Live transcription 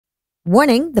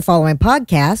Warning, the following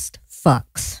podcast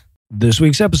fucks. This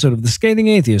week's episode of The Scathing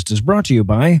Atheist is brought to you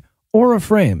by Aura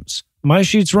Frames, My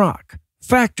Sheets Rock,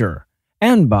 Factor,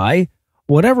 and by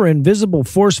whatever invisible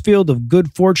force field of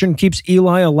good fortune keeps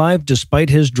Eli alive despite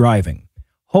his driving.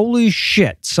 Holy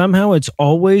shit, somehow it's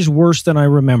always worse than I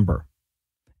remember.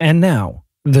 And now,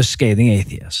 The Scathing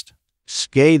Atheist.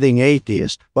 Scathing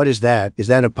Atheist? What is that? Is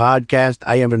that a podcast?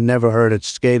 I have never heard of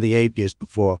Scathing Atheist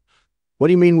before. What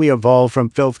do you mean we evolved from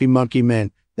filthy monkey men?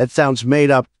 That sounds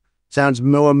made up. Sounds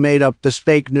more made up. This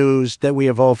fake news that we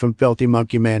evolved from filthy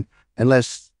monkey men.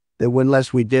 Unless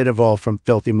we did evolve from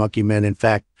filthy monkey men, in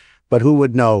fact. But who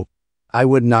would know? I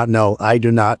would not know. I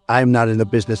do not. I'm not in the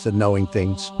business of knowing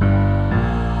things.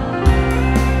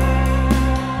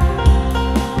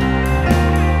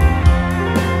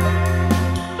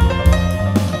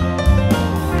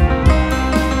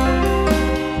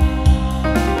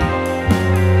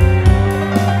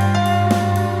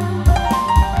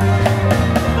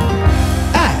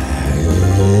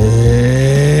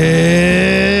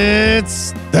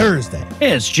 Thursday.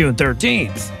 It's June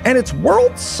 13th. And it's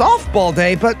World Softball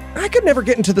Day, but I could never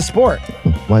get into the sport.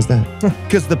 Why's that?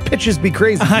 Because the pitches be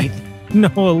crazy. No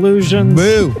illusions.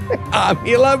 Boo. I'm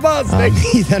Eli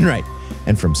Bosnick. Ethan Wright.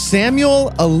 And from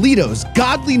Samuel Alito's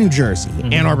Godly, New Jersey,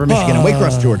 Ann Arbor, Michigan, and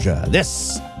Waycross, Georgia,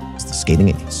 this is The Scathing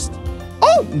Atheist.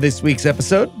 Oh, this week's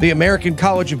episode, the American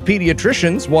College of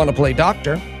Pediatricians want to play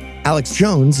doctor. Alex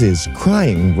Jones is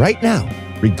crying right now,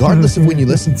 regardless of when you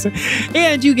listen.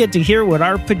 And you get to hear what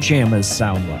our pajamas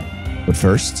sound like. But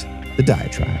first, the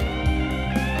diatribe.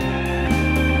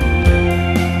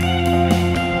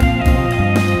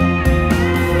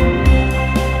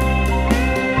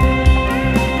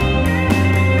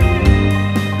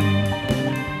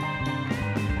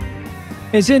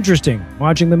 It's interesting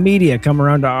watching the media come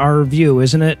around to our view,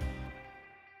 isn't it?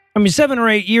 I mean, 7 or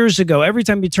 8 years ago, every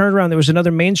time you turned around, there was another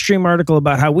mainstream article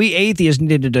about how we atheists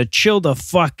needed to chill the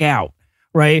fuck out,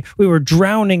 right? We were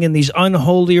drowning in these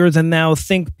unholier-than-thou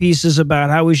think pieces about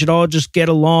how we should all just get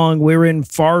along, wherein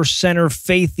far-center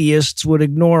faitheists would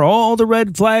ignore all the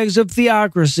red flags of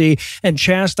theocracy and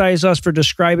chastise us for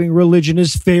describing religion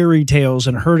as fairy tales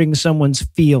and hurting someone's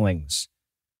feelings.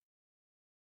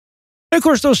 And of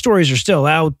course, those stories are still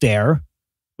out there.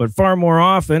 But far more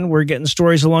often, we're getting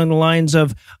stories along the lines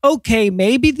of, okay,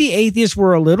 maybe the atheists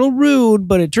were a little rude,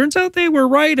 but it turns out they were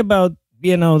right about,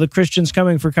 the Christians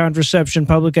coming for contraception,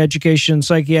 public education,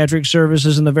 psychiatric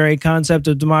services, and the very concept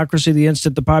of democracy the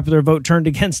instant the popular vote turned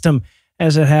against them,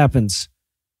 as it happens.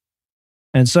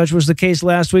 And such was the case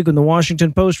last week when the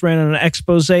Washington Post ran an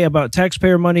expose about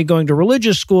taxpayer money going to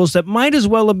religious schools that might as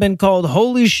well have been called,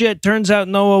 Holy Shit, Turns Out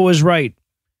Noah Was Right.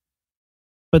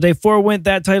 But they forewent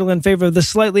that title in favor of the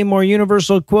slightly more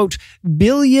universal, quote,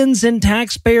 billions in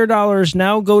taxpayer dollars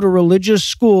now go to religious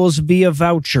schools via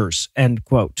vouchers, end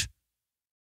quote.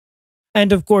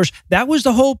 And of course, that was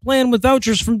the whole plan with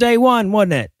vouchers from day one,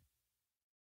 wasn't it?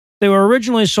 They were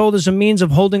originally sold as a means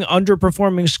of holding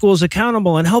underperforming schools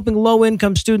accountable and helping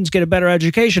low-income students get a better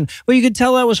education. But you could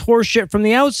tell that was horseshit from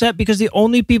the outset because the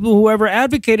only people who ever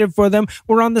advocated for them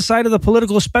were on the side of the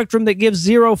political spectrum that gives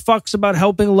zero fucks about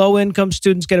helping low-income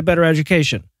students get a better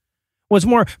education. What's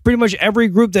more, pretty much every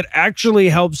group that actually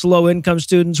helps low-income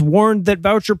students warned that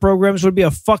voucher programs would be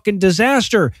a fucking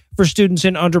disaster for students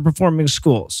in underperforming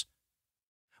schools.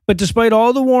 But despite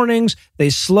all the warnings, they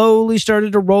slowly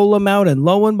started to roll them out, and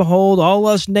lo and behold, all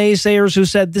us naysayers who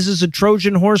said this is a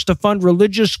Trojan horse to fund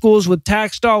religious schools with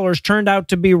tax dollars turned out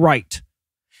to be right.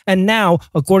 And now,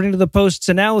 according to the Post's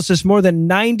analysis, more than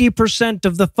 90%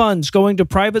 of the funds going to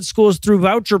private schools through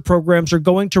voucher programs are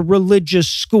going to religious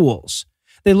schools.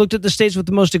 They looked at the states with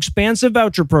the most expansive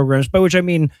voucher programs, by which I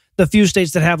mean the few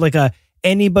states that have like a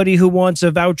anybody who wants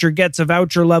a voucher gets a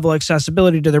voucher level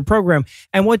accessibility to their program.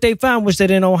 And what they found was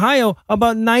that in Ohio,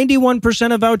 about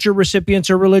 91% of voucher recipients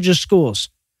are religious schools.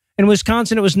 In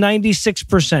Wisconsin, it was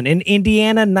 96%. In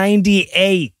Indiana,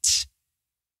 98%.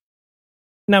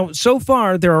 Now, so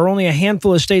far, there are only a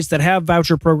handful of states that have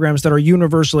voucher programs that are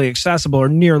universally accessible or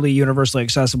nearly universally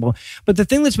accessible. But the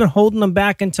thing that's been holding them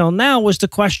back until now was the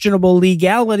questionable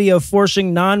legality of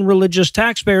forcing non-religious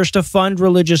taxpayers to fund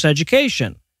religious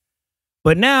education.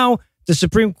 But now, the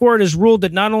Supreme Court has ruled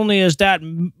that not only is that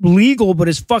legal, but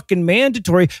it's fucking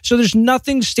mandatory. So there's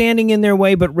nothing standing in their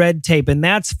way but red tape, and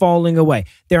that's falling away.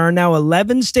 There are now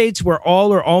 11 states where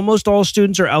all or almost all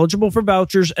students are eligible for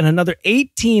vouchers, and another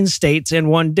 18 states in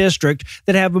one district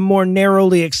that have a more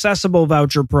narrowly accessible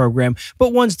voucher program,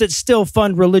 but ones that still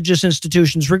fund religious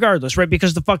institutions regardless, right?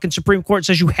 Because the fucking Supreme Court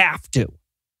says you have to.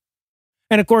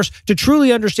 And of course, to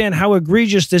truly understand how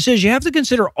egregious this is, you have to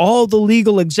consider all the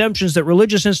legal exemptions that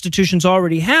religious institutions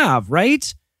already have,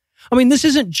 right? I mean, this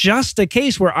isn't just a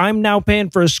case where I'm now paying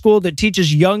for a school that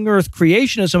teaches young earth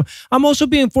creationism. I'm also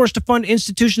being forced to fund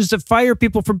institutions that fire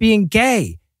people for being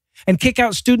gay and kick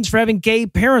out students for having gay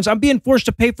parents. I'm being forced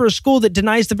to pay for a school that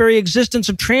denies the very existence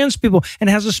of trans people and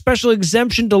has a special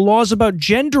exemption to laws about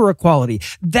gender equality.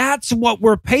 That's what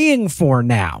we're paying for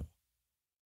now.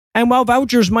 And while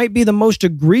vouchers might be the most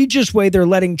egregious way they're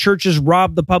letting churches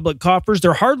rob the public coffers,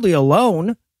 they're hardly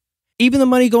alone. Even the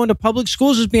money going to public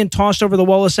schools is being tossed over the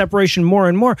wall of separation more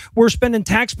and more. We're spending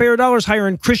taxpayer dollars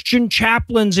hiring Christian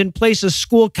chaplains in place of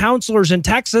school counselors in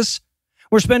Texas.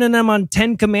 We're spending them on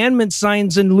 10 Commandments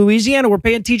signs in Louisiana. We're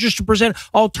paying teachers to present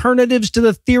alternatives to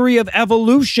the theory of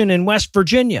evolution in West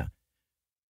Virginia.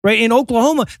 Right? In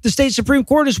Oklahoma, the state Supreme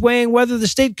Court is weighing whether the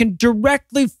state can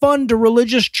directly fund a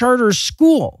religious charter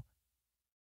school.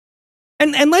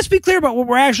 And let's be clear about what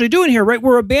we're actually doing here, right?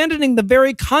 We're abandoning the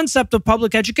very concept of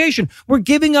public education. We're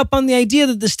giving up on the idea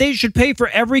that the state should pay for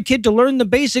every kid to learn the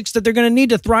basics that they're going to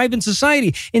need to thrive in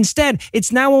society. Instead,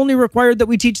 it's now only required that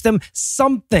we teach them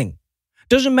something.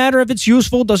 Doesn't matter if it's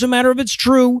useful, doesn't matter if it's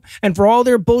true. And for all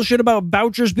their bullshit about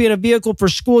vouchers being a vehicle for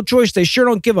school choice, they sure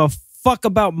don't give a fuck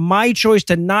about my choice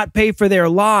to not pay for their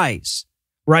lies.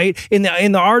 Right? In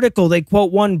the article, they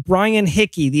quote one Brian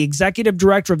Hickey, the executive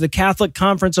director of the Catholic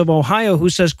Conference of Ohio, who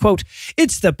says, quote,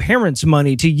 "It's the parents'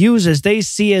 money to use as they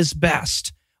see as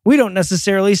best. We don't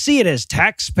necessarily see it as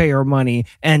taxpayer money,"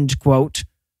 end quote.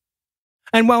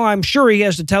 And while I'm sure he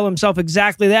has to tell himself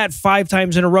exactly that 5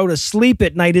 times in a row to sleep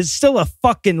at night, it's still a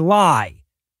fucking lie.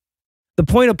 The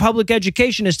point of public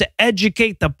education is to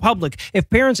educate the public. If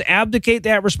parents abdicate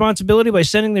that responsibility by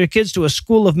sending their kids to a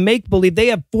school of make-believe, they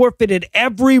have forfeited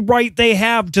every right they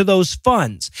have to those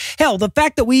funds. Hell, the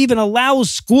fact that we even allow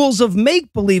schools of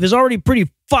make-believe is already pretty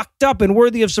fucked up and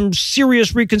worthy of some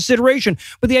serious reconsideration.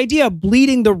 But the idea of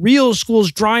bleeding the real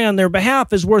schools dry on their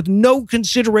behalf is worth no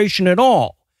consideration at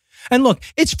all. And look,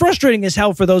 it's frustrating as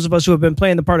hell for those of us who have been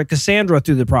playing the part of Cassandra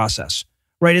through the process.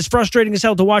 Right? It's frustrating as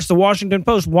hell to watch the Washington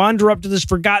Post wander up to this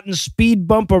forgotten speed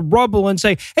bump of rubble and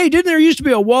say, hey, didn't there used to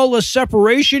be a wall of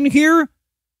separation here?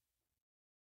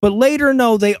 But later,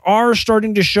 no, they are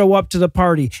starting to show up to the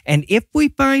party. And if we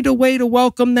find a way to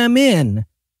welcome them in,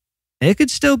 it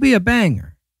could still be a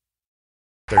banger.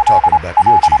 They're talking about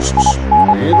your Jesus.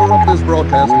 We interrupt this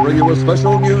broadcast to bring you a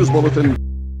special news bulletin.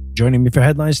 Joining me for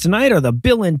headlines tonight are the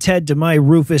Bill and Ted to my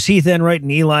Rufus, Heath Enright,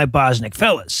 and Eli Bosnick.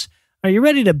 Fellas, are you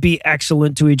ready to be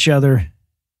excellent to each other?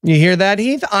 You hear that,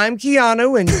 Heath? I'm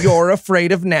Keanu, and you're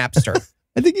afraid of Napster.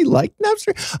 I think he liked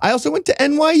Napster. I also went to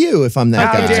NYU, if I'm that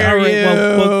How guy. dare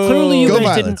you. Well, clearly you Go guys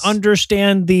Violets. didn't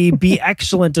understand the be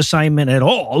excellent assignment at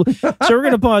all. So we're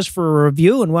going to pause for a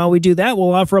review. And while we do that,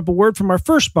 we'll offer up a word from our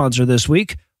first sponsor this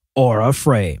week, Aura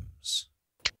Frames.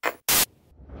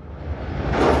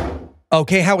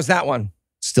 Okay, how was that one?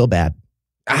 Still bad.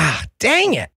 Ah,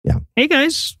 dang it. Hey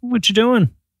guys, what you doing?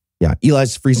 Yeah,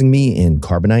 Eli's freezing me in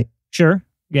carbonite. Sure.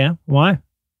 Yeah. Why?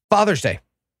 Father's Day.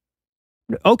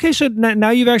 Okay, so now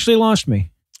you've actually lost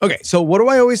me. Okay, so what do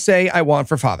I always say I want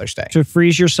for Father's Day? To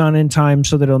freeze your son in time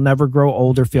so that he'll never grow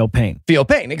old or feel pain. Feel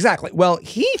pain, exactly. Well,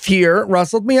 Heath here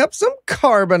rustled me up some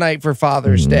carbonite for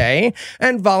Father's Day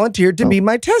and volunteered to be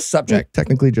my test subject.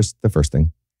 Technically just the first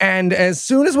thing. And as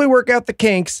soon as we work out the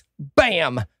kinks,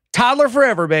 bam, toddler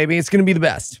forever, baby. It's going to be the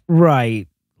best. Right.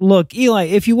 Look, Eli,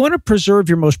 if you want to preserve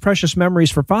your most precious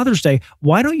memories for Father's Day,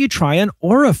 why don't you try an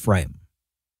Aura frame?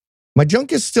 My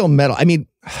junk is still metal. I mean,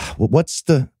 what's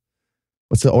the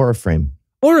Aura frame?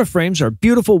 Aura frames are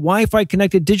beautiful Wi-Fi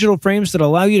connected digital frames that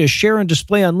allow you to share and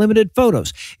display unlimited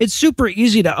photos. It's super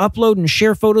easy to upload and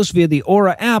share photos via the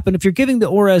Aura app. And if you're giving the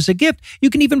Aura as a gift,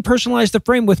 you can even personalize the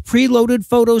frame with preloaded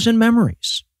photos and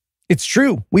memories. It's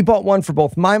true. We bought one for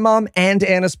both my mom and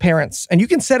Anna's parents, and you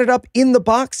can set it up in the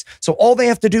box, so all they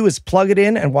have to do is plug it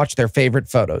in and watch their favorite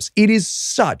photos. It is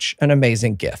such an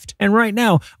amazing gift. And right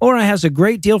now, Aura has a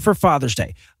great deal for Father's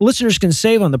Day. Listeners can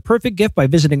save on the perfect gift by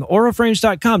visiting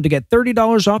auraframes.com to get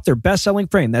 $30 off their best-selling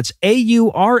frame. That's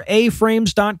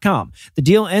AURAFrames.com. The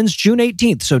deal ends June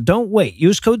 18th, so don't wait.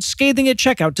 Use code SCATHING at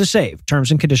checkout to save.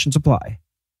 Terms and conditions apply.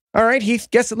 All right, Heath,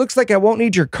 guess it looks like I won't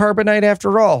need your carbonite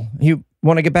after all. You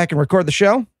want to get back and record the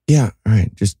show? Yeah, all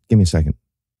right. Just give me a second.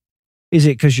 Is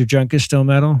it because your junk is still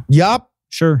metal? Yup.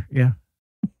 Sure, yeah.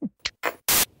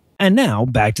 And now,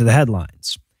 back to the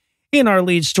headlines. In our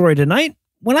lead story tonight,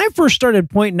 when I first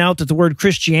started pointing out that the word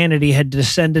Christianity had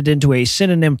descended into a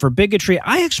synonym for bigotry,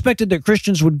 I expected that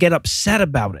Christians would get upset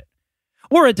about it.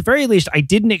 Or at the very least, I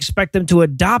didn't expect them to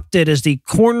adopt it as the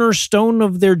cornerstone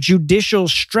of their judicial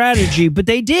strategy, but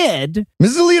they did.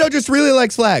 Mrs. Alito just really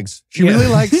likes flags. She really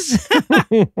likes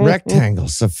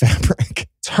rectangles of fabric.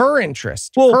 It's her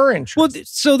interest. Her interest. Well,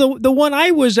 so the one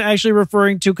I was actually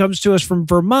referring to comes to us from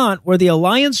Vermont, where the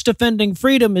Alliance Defending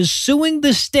Freedom is suing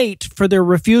the state for their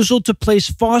refusal to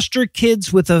place foster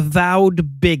kids with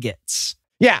avowed bigots.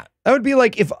 Yeah, that would be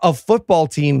like if a football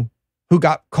team who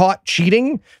got caught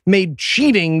cheating made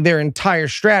cheating their entire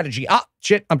strategy. Ah,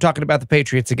 shit, I'm talking about the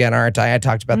Patriots again, aren't I? I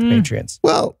talked about the Patriots.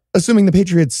 Well, assuming the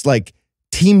Patriots like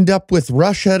teamed up with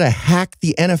Russia to hack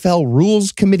the NFL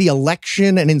Rules Committee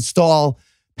election and install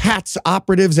Pat's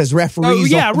operatives as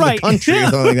referees all over the country or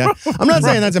something like that. I'm not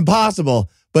saying that's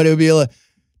impossible, but it would be like,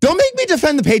 don't make me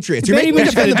defend the Patriots. You're making me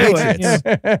defend the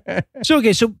Patriots.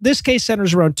 So this case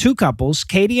centers around two couples,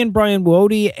 Katie and Brian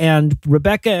Wody and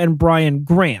Rebecca and Brian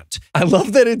Grant. I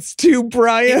love that it's two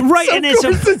Brians. Right, and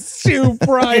it's two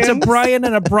Brians. It's a Brian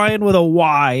and a Brian with a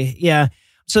Y. Yeah.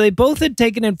 So they both had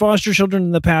taken in foster children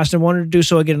in the past and wanted to do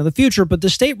so again in the future, but the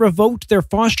state revoked their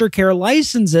foster care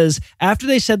licenses after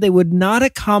they said they would not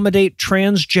accommodate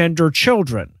transgender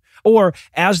children. Or,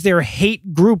 as their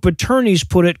hate group attorneys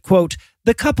put it, quote,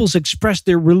 the couples expressed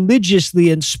their religiously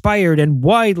inspired and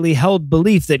widely held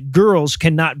belief that girls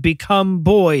cannot become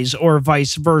boys or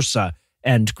vice versa,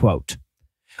 end quote.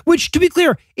 Which, to be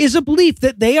clear, is a belief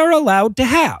that they are allowed to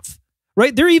have.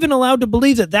 Right? They're even allowed to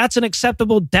believe that that's an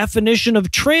acceptable definition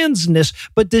of transness,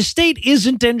 but the state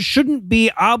isn't and shouldn't be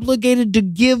obligated to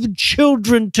give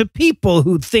children to people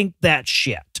who think that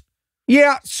shit.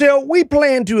 Yeah, so we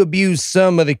plan to abuse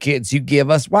some of the kids you give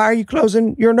us. Why are you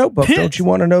closing your notebook? Don't you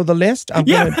want to know the list? I'm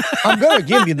gonna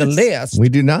give you the list. We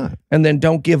do not. And then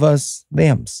don't give us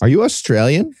thems. Are you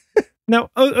Australian? Now,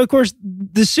 of course,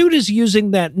 the suit is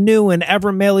using that new and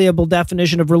ever malleable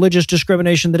definition of religious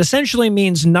discrimination that essentially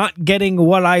means not getting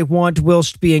what I want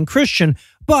whilst being Christian.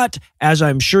 But, as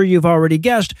I'm sure you've already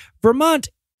guessed, Vermont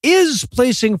is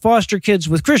placing foster kids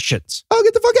with Christians. Oh,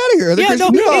 get the fuck out of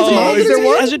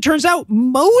here. As it turns out,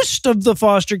 most of the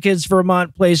foster kids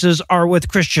Vermont places are with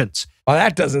Christians. Oh,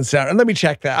 that doesn't sound... Let me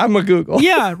check that. I'm a Google.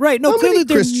 Yeah, right. No, clearly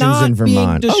they're not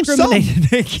being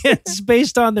discriminated against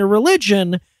based on their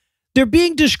religion. They're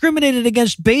being discriminated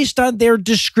against based on their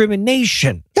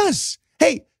discrimination. Yes.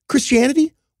 Hey,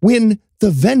 Christianity, when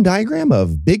the Venn diagram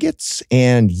of bigots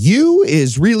and you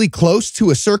is really close to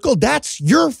a circle, that's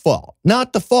your fault,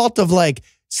 not the fault of like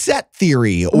set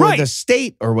theory or the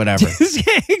state or whatever.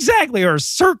 Exactly, or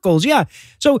circles, yeah.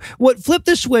 So what flipped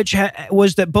the switch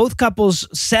was that both couples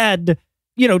said,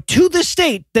 you know, to the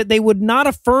state that they would not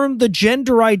affirm the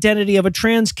gender identity of a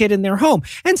trans kid in their home.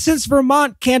 And since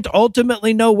Vermont can't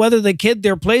ultimately know whether the kid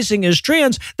they're placing is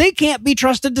trans, they can't be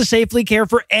trusted to safely care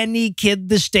for any kid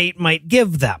the state might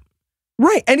give them.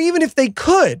 Right. And even if they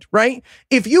could, right?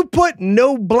 If you put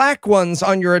no black ones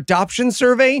on your adoption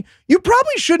survey, you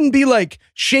probably shouldn't be like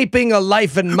shaping a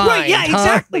life in mind. Right. Yeah,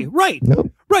 exactly. Right.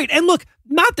 Nope. Right. And look,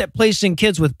 not that placing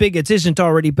kids with bigots isn't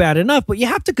already bad enough, but you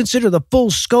have to consider the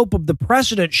full scope of the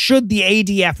precedent should the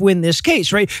ADF win this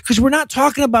case, right? Because we're not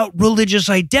talking about religious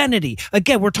identity.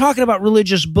 Again, we're talking about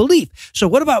religious belief. So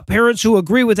what about parents who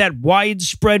agree with that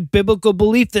widespread biblical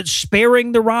belief that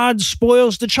sparing the rod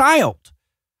spoils the child?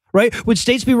 Right? Would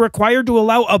states be required to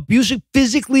allow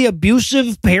physically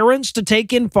abusive parents to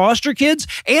take in foster kids?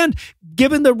 And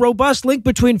given the robust link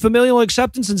between familial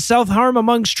acceptance and self-harm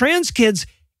amongst trans kids,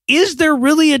 is there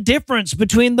really a difference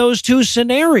between those two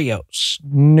scenarios?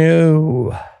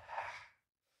 No.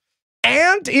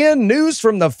 And in news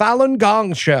from the Falun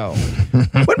Gong show.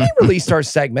 When we released our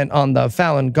segment on the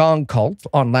Falun Gong cult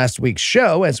on last week's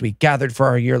show, as we gathered for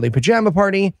our yearly pajama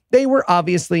party, they were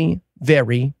obviously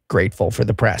very grateful for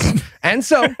the press. And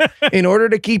so, in order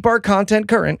to keep our content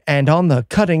current and on the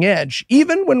cutting edge,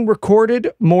 even when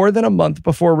recorded more than a month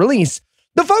before release,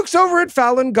 the folks over at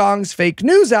Falun Gong's fake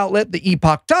news outlet, the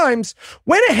Epoch Times,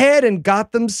 went ahead and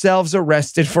got themselves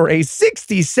arrested for a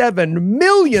 $67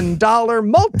 million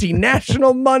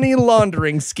multinational money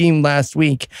laundering scheme last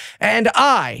week. And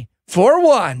I, for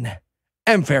one,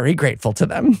 am very grateful to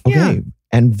them. Okay. Yeah.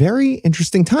 And very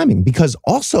interesting timing, because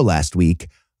also last week,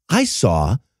 I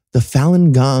saw the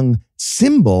Falun Gong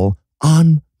symbol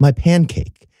on my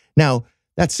pancake. Now,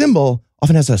 that symbol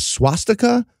often has a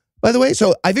swastika, by the way.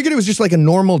 So I figured it was just like a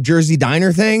normal Jersey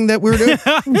diner thing that we were doing.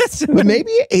 But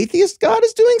maybe Atheist God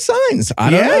is doing signs. I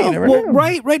don't know. You never know.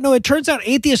 Right. No, it turns out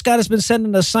Atheist God has been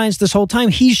sending us signs this whole time.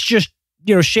 He's just,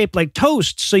 shaped like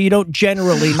toast, so you don't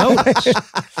generally notice.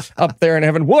 Up there in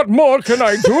heaven, what more can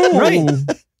I do? Right.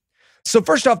 So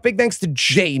first off, big thanks to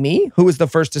Jamie, who was the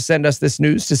first to send us this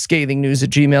news to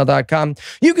ScathingNews@gmail.com.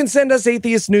 You can send us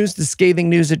atheist news to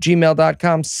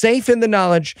ScathingNews@gmail.com, safe in the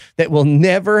knowledge that we'll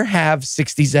never have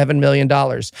 $67 million,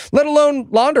 let alone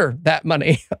launder that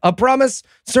money. A promise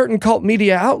certain cult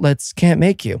media outlets can't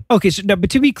make you. Okay, so now,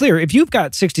 but to be clear, if you've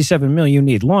got 67 million you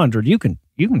need laundered, you can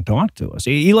talk to us.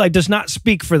 Eli does not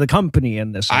speak for the company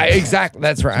in this. Exactly.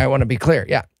 That's right. I want to be clear.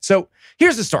 Yeah. So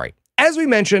here's the story. As we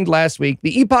mentioned last week,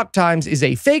 the Epoch Times is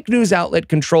a fake news outlet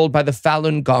controlled by the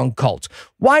Falun Gong cult,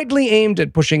 widely aimed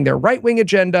at pushing their right-wing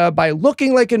agenda by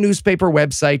looking like a newspaper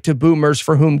website to boomers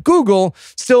for whom Google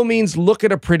still means look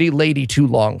at a pretty lady too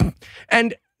long.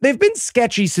 And they've been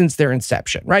sketchy since their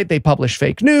inception, right? They publish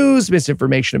fake news,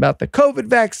 misinformation about the COVID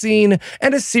vaccine,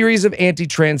 and a series of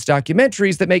anti-trans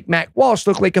documentaries that make Matt Walsh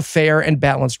look like a fair and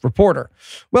balanced reporter.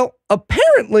 Well,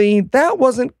 apparently that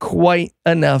wasn't quite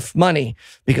enough money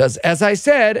because, as I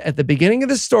said at the beginning of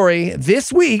the story,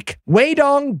 this week,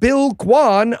 Weidong Bill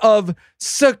Kwan of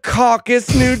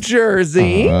Secaucus, New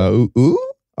Jersey.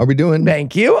 Are we doing?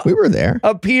 Thank you. We were there.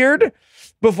 Appeared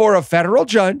before a federal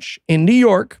judge in New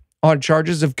York on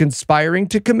charges of conspiring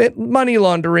to commit money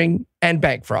laundering and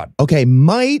bank fraud. Okay,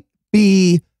 might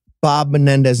be Bob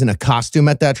Menendez in a costume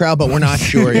at that trial, but we're not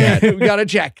sure yet. Gotta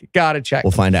check. Gotta check. We'll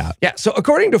find out. Yeah, so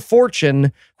according to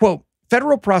Fortune, quote,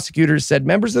 federal prosecutors said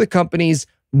members of the company's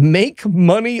Make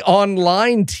Money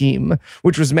Online team,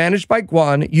 which was managed by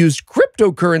Guan, used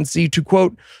cryptocurrency to,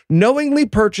 quote, knowingly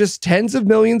purchase tens of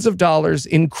millions of dollars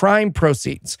in crime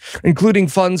proceeds, including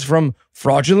funds from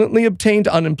fraudulently obtained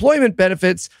unemployment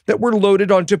benefits that were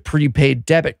loaded onto prepaid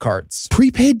debit cards.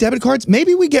 Prepaid debit cards?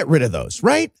 Maybe we get rid of those,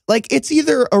 right? Like it's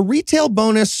either a retail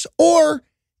bonus or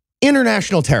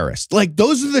international terrorist. Like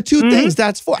those are the two things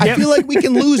that's for. I feel like we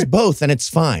can lose both and it's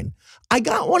fine. I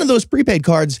got one of those prepaid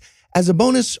cards as a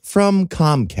bonus from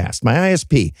Comcast, my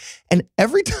ISP. And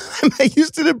every time I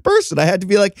used it in person, I had to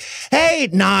be like, hey,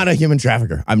 not a human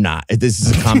trafficker. I'm not. This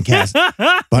is a Comcast.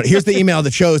 But here's the email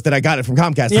that shows that I got it from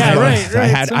Comcast. Yeah, right.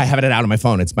 I have it out on my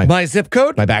phone. It's my zip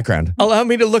code? My background. Allow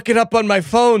me to look it up on my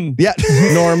phone. Yeah.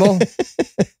 Normal.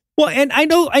 Well, and I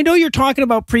know you're talking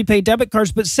about prepaid debit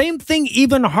cards, but same thing,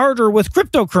 even harder with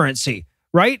cryptocurrency.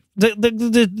 Right?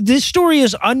 This story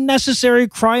is unnecessary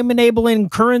crime enabling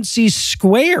currency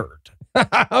squared.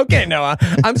 Okay, Noah.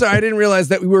 I'm sorry. I didn't realize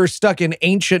that we were stuck in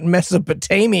ancient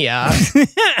Mesopotamia.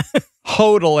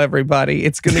 Hodl, everybody.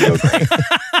 It's going to go great.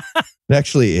 It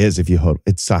actually is if you hodl.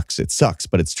 It sucks. It sucks,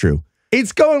 but it's true.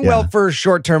 It's going well for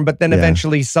short term, but then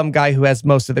eventually some guy who has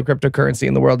most of the cryptocurrency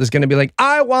in the world is going to be like,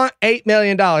 I want $8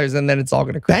 million. And then it's all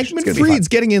going to crash. Bankman-Fried's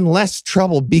getting in less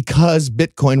trouble because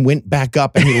Bitcoin went back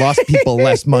up and he lost people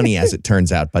less money, as it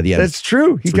turns out, by the end. That's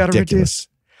true. He got to reduce.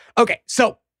 Okay,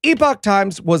 so Epoch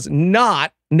Times was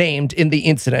not named in the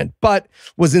incident, but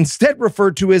was instead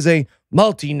referred to as a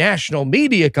multinational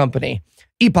media company.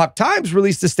 Epoch Times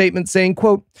released a statement saying,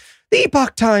 quote, the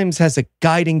Epoch Times has a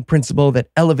guiding principle that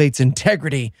elevates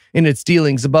integrity in its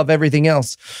dealings above everything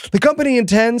else. The company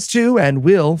intends to and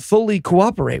will fully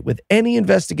cooperate with any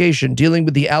investigation dealing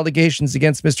with the allegations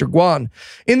against Mr. Guan.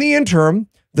 In the interim,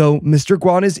 though Mr.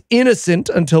 Guan is innocent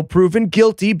until proven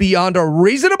guilty beyond a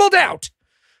reasonable doubt,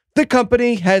 the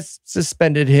company has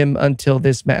suspended him until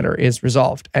this matter is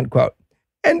resolved, end quote.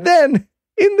 And then,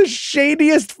 in the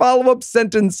shadiest follow-up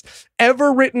sentence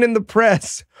ever written in the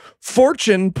press,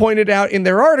 Fortune pointed out in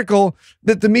their article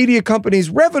that the media company's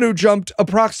revenue jumped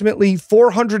approximately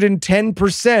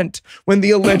 410% when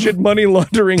the alleged money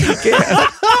laundering began.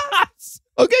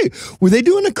 Okay, were they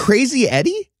doing a crazy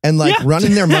Eddie and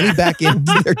running their money back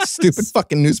into their stupid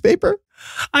fucking newspaper?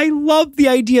 I love the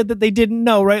idea that they didn't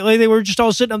know, right? Like they were just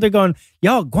all sitting up there going,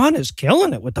 yo, Guan is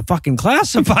killing it with the fucking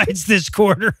classifieds this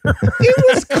quarter.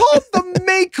 It was called the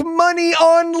Make Money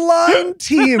Online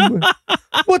team.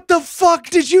 What the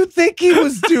fuck did you think he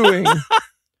was doing?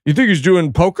 You think he's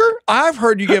doing poker? I've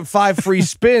heard you get 5 free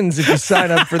spins if you sign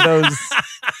up for those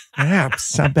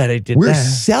apps. I bet I did We're that.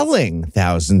 selling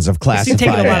thousands of classified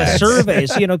You're taking a lot of ads.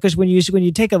 surveys, because when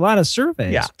you take a lot of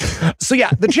surveys. Yeah. So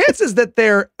the chances that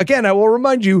they're, again, I will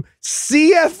remind you,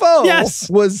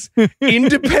 CFO was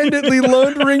independently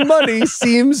laundering money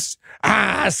seems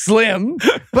slim.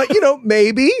 But,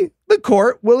 maybe the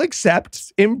court will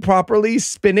accept improperly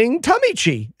spinning tummy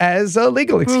chi as a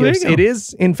legal excuse. It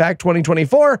is, in fact,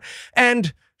 2024,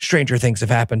 and stranger things have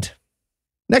happened.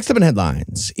 Next up in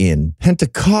headlines, in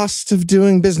Pentecost of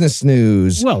doing business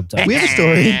news, Well done. we have a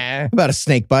story about a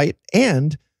snake bite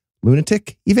and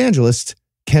lunatic evangelist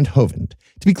Kent Hovind.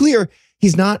 To be clear,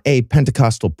 he's not a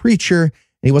Pentecostal preacher, and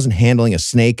he wasn't handling a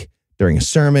snake during a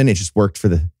sermon. It just worked for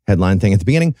the headline thing at the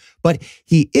beginning. But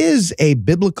he is a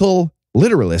biblical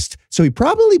literalist, so he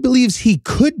probably believes he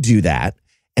could do that.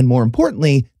 And more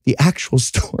importantly, the actual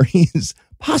story is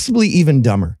possibly even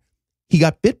dumber. He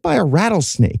got bit by a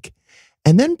rattlesnake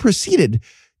and then proceeded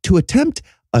to attempt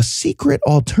a secret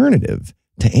alternative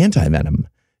to antivenom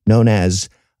known as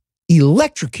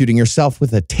electrocuting yourself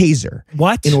with a taser.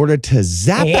 What? In order to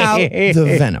zap out the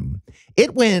venom.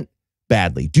 It went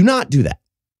badly. Do not do that.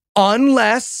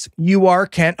 Unless you are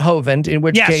Kent Hovind, in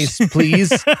which Yes. case,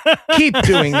 please keep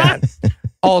doing that.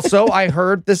 Also, I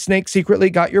heard the snake secretly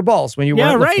got your balls when you Yeah,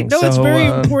 weren't right. looking. No, it's So, very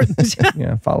important.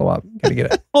 Yeah, follow up. Gotta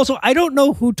get it. Also, I don't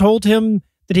know who told him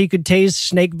that he could tase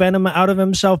snake venom out of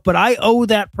himself, but I owe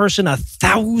that person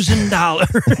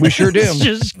 $1,000. We sure do.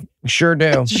 Just We sure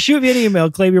do. shoot me an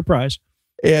email, claim your prize.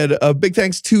 And a big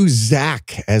thanks to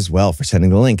Zach as well for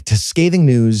sending the link to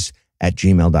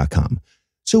scathingnews@gmail.com.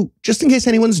 So just in case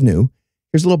anyone's new,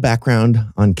 here's a little background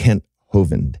on Kent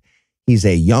Hovind. He's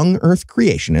a young earth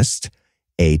creationist,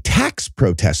 a tax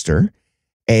protester,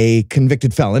 a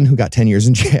convicted felon who got 10 years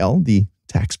in jail. The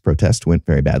tax protest went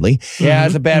very badly. Yeah,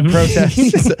 it's a bad protest.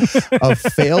 He's a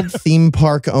failed theme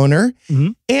park owner.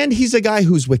 Mhm. And he's a guy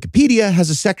whose Wikipedia has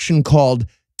a section called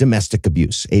domestic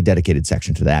abuse, a dedicated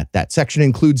section to that. That section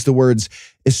includes the words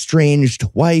estranged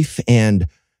wife and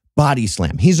body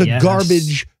slam. He's a Yes.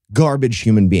 garbage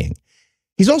human being.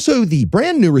 He's also the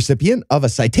brand new recipient of a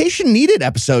citation needed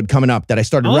episode coming up that I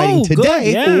started writing good,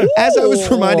 today yeah. as I was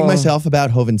reminding myself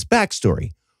about Hovind's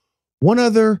backstory. One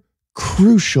other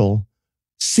crucial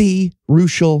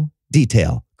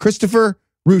detail, Christopher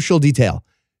Ruschel detail.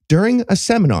 During a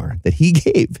seminar that he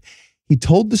gave, he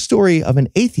told the story of an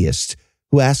atheist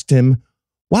who asked him,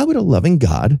 why would a loving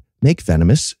God make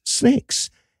venomous snakes?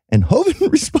 And Hovind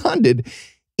responded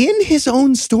in his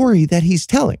own story that he's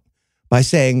telling by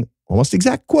saying, almost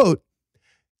exact quote,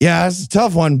 yeah, it's a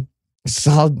tough one.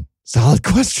 Solid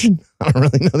question. I don't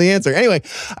really know the answer. Anyway,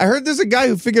 I heard there's a guy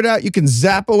who figured out you can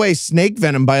zap away snake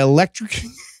venom by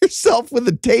electrocuting yourself with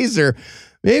a taser.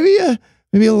 Maybe a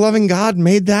loving God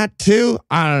made that too.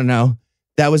 I don't know.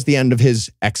 That was the end of his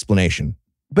explanation.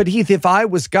 But Heath, if I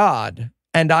was God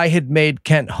and I had made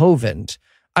Kent Hovind,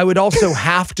 I would also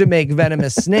have to make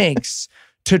venomous snakes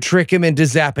to trick him into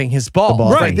zapping his balls.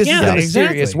 balls. Right. This Yeah, is in exactly.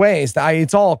 serious ways.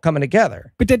 It's all coming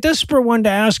together. But that does spur one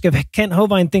to ask if Kent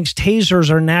Hovind thinks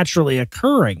tasers are naturally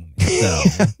occurring. So.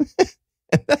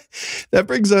 That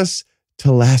brings us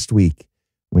to last week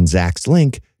when Zach's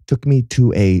link took me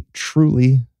to a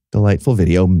truly delightful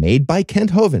video made by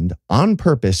Kent Hovind on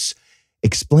purpose,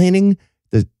 explaining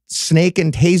the snake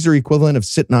and taser equivalent of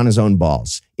sitting on his own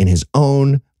balls in his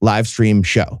own live stream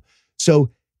show. So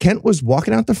Kent was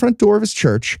walking out the front door of his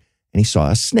church and he saw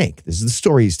a snake. This is the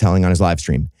story he's telling on his live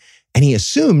stream. And he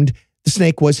assumed the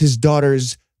snake was his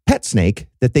daughter's pet snake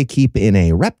that they keep in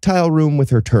a reptile room with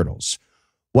her turtles.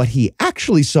 What he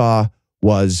actually saw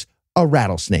was a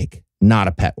rattlesnake, not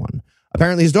a pet one.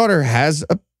 Apparently his daughter has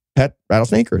a pet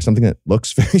rattlesnake or something that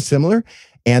looks very similar,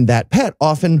 and that pet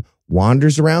often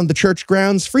wanders around the church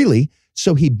grounds freely.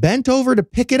 So he bent over to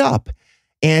pick it up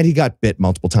and he got bit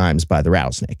multiple times by the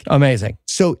rattlesnake. Amazing.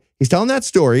 So he's telling that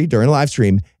story during a live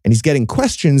stream and he's getting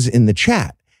questions in the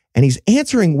chat and he's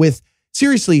answering with,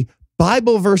 seriously,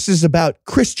 Bible verses about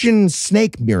Christian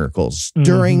snake miracles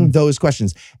during those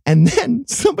questions. And then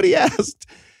somebody asked,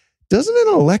 doesn't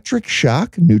an electric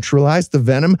shock neutralize the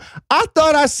venom? I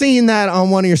thought I seen that on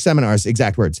one of your seminars,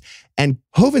 exact words. And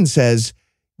Hovind says,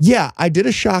 yeah, I did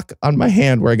a shock on my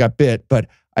hand where I got bit, but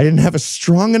I didn't have a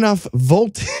strong enough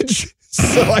voltage.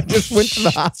 So I just went to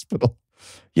the hospital.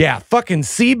 Yeah, fucking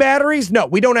C batteries? No,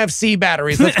 we don't have C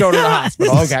batteries. Let's go to the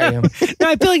hospital. Okay. No,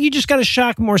 I feel like you just got to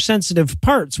shock more sensitive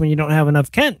parts when you don't have enough.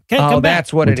 Kent, Oh, come back.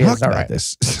 that's what We it is. talked All about right.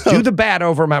 this. So Do the bat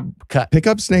over my cut. pick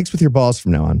up snakes with your balls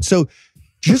from now on. So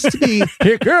just to be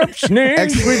Pick up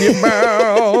snakes with your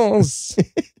balls.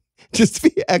 just to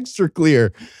be extra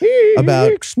clear about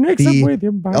Pick snakes the up with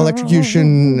your balls.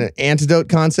 electrocution antidote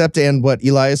concept and what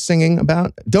Eli is singing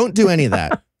about, don't do any of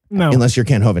that No. unless you're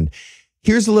Kent Hovind.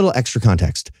 Here's a little extra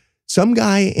context. Some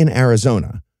guy in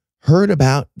Arizona heard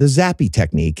about the Zappy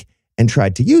technique and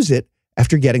tried to use it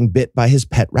after getting bit by his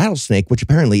pet rattlesnake, which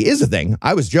apparently is a thing.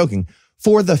 I was joking.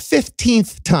 For the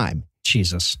 15th time.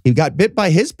 Jesus. He got bit by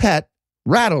his pet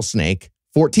rattlesnake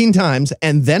 14 times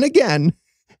and then again.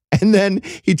 And then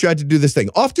he tried to do this thing.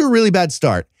 Off to a really bad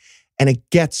start. And it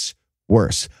gets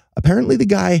worse. Apparently the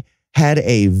guy had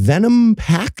a venom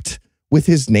pact with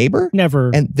his neighbor.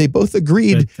 Never. And they both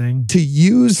agreed good thing. to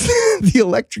use the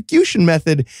electrocution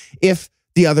method if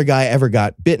the other guy ever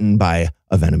got bitten by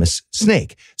a venomous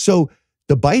snake. So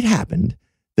the bite happened.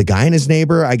 The guy and his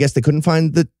neighbor, I guess they couldn't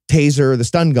find the taser or the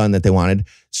stun gun that they wanted.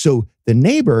 So the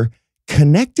neighbor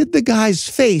connected the guy's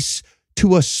face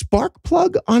to a spark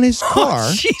plug on his car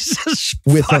Jesus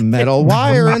with a metal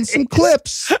wire and some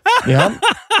clips. Yep.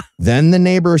 Then the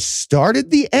neighbor started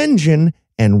the engine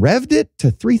and revved it to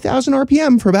 3,000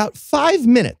 RPM for about 5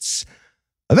 minutes.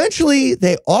 Eventually,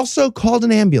 they also called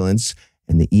an ambulance,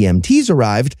 and the EMTs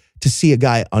arrived to see a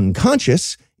guy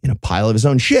unconscious in a pile of his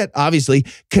own shit, obviously,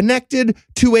 connected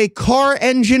to a car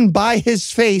engine by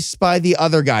his face by the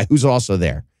other guy who's also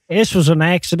there. This was an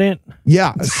accident.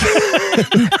 Yeah.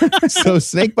 So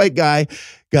snakebite guy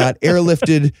got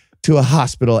airlifted to a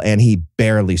hospital and he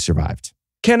barely survived.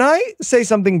 Can I say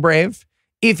something brave?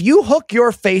 If you hook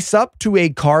your face up to a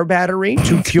car battery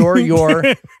to cure your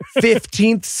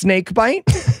 15th snake bite,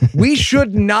 we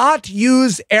should not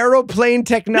use aeroplane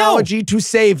technology to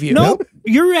save you. No,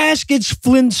 your ass gets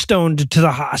Flintstoned to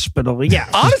the hospital. Yeah.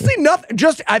 Honestly, nothing.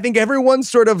 Just, I think everyone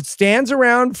sort of stands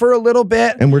around for a little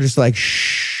bit. And we're just like,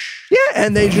 shh. Yeah,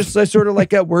 and they just sort of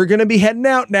like, we're going to be heading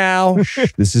out now.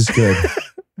 This is good.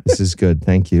 This is good.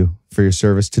 Thank you for your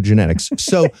service to genetics.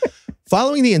 So,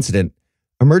 following the incident,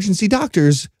 emergency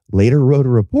doctors later wrote a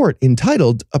report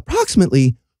entitled,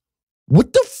 approximately,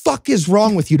 "What the fuck is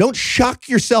wrong with you? Don't shock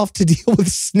yourself to deal with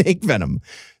snake venom."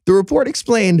 The report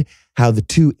explained how the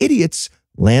two idiots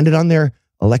landed on their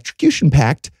electrocution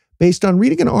pact based on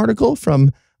reading an article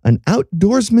from an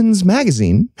outdoorsman's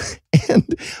magazine,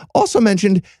 and also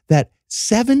mentioned that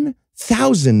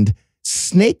 7,000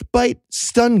 snake bite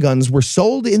stun guns were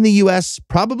sold in the U.S.,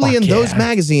 probably in those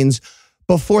magazines,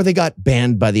 before they got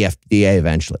banned by the FDA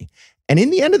eventually. And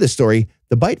in the end of the story,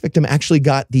 the bite victim actually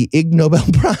got the Ig Nobel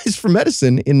Prize for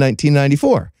Medicine in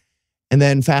 1994. And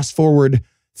then fast forward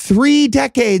 3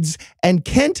 decades, and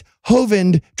Kent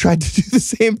Hovind tried to do the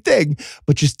same thing,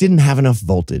 but just didn't have enough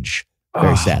voltage.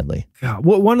 Very sadly. God.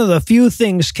 One of the few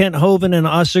things Kent Hovind and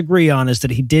us agree on is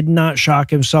that he did not shock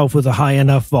himself with a high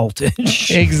enough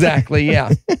voltage. Exactly,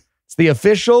 yeah. It's the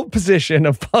official position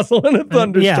of Puzzle in a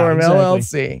Thunderstorm,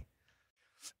 LLC.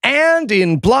 And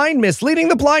in Blind Misleading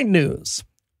the Blind News,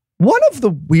 one of the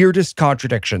weirdest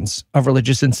contradictions of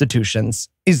religious institutions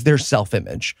is their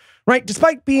self-image, right?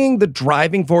 Despite being the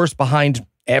driving force behind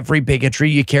every bigotry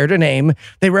you care to name,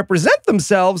 they represent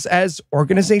themselves as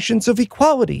organizations of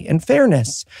equality and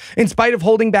fairness. In spite of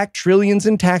holding back trillions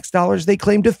in tax dollars, they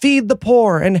claim to feed the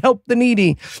poor and help the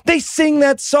needy. They sing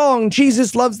that song,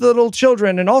 Jesus Loves the Little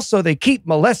Children, and also they keep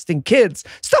molesting kids,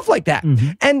 stuff like that.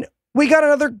 And we got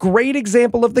another great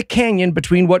example of the canyon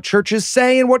between what churches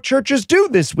say and what churches do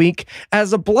this week,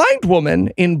 as a blind woman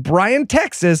in Bryan,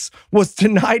 Texas, was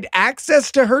denied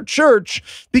access to her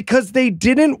church because they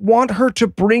didn't want her to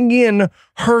bring in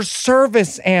her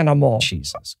service animal.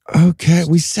 Jesus. Okay,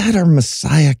 we said our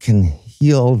Messiah can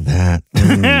heal that.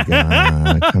 Oh,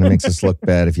 God. It kind of makes us look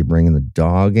bad if you bring in the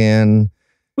dog in.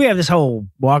 We have this whole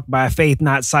walk by faith,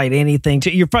 not sight anything.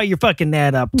 You're fucking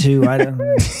that up too. I don't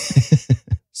know.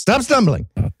 Stop stumbling.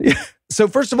 So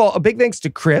first of all, a big thanks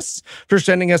to Chris for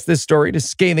sending us this story to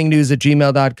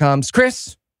scathingnews@gmail.com.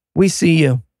 Chris, we see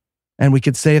you. And we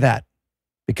could say that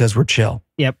because we're chill.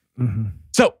 Yep.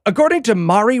 So according to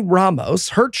Mari Ramos,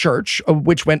 her church,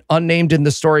 which went unnamed in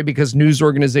the story because news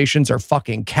organizations are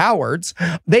fucking cowards,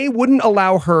 they wouldn't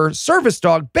allow her service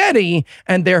dog, Betty,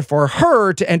 and therefore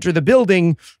her to enter the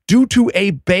building due to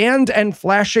a band and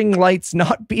flashing lights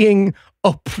not being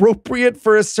appropriate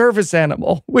for a service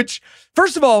animal, which,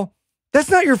 first of all, that's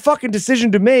not your fucking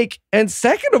decision to make. And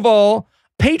second of all,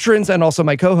 patrons and also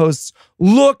my co-hosts,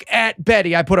 look at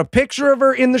Betty. I put a picture of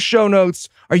her in the show notes.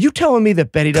 Are you telling me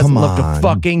that Betty doesn't love to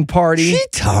fucking party?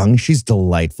 She's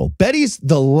delightful. Betty's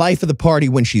the life of the party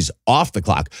when she's off the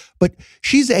clock, but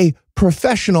she's a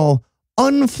professional,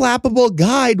 unflappable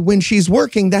guide when she's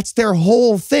working. That's their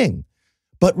whole thing.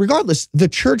 But regardless, the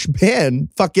church band,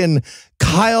 fucking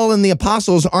Kyle and the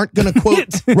Apostles, aren't going to,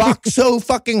 quote, rock so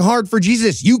fucking hard for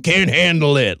Jesus, you can't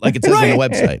handle it, like it says on the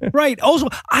website. Right. Also,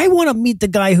 I want to meet the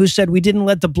guy who said we didn't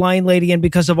let the blind lady in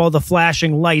because of all the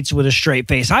flashing lights with a straight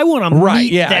face. I want to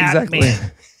meet that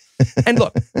man. And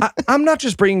look, I'm not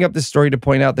just bringing up this story to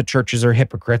point out that churches are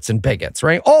hypocrites and bigots,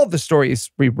 right? All the stories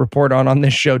we report on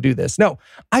this show do this. No,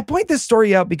 I point this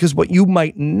story out because what you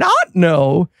might not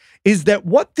know is that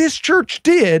what this church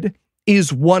did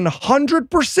is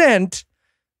 100%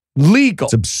 legal.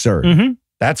 It's absurd.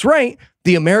 That's right.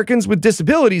 The Americans with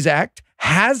Disabilities Act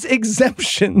has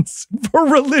exemptions for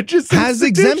religious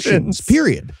exemptions,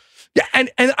 period. Yeah, and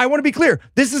I want to be clear.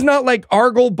 This is not like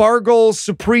argle-bargle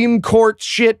Supreme Court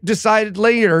shit decided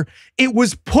later. It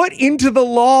was put into the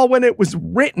law when it was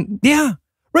written. Yeah.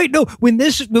 Right. No, when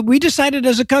we decided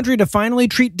as a country to finally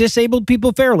treat disabled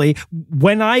people fairly,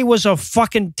 when I was a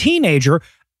fucking teenager,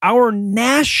 our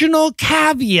national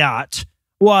caveat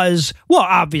was, well,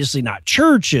 obviously not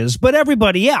churches, but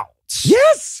everybody else.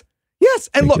 Yes. Yes.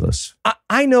 And Ridiculous. look,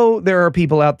 I know there are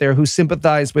people out there who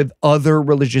sympathize with other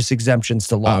religious exemptions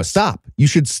to laws. Oh, stop. You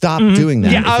should stop doing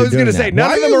that. Yeah, if I you're was going to doing say, that. none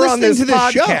Why of are them you are on this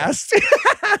listening to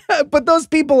podcast. But those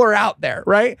people are out there,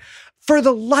 right? For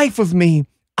the life of me,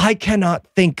 I cannot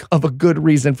think of a good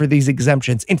reason for these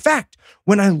exemptions. In fact,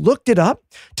 when I looked it up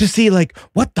to see like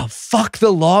what the fuck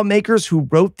the lawmakers who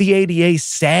wrote the ADA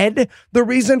said the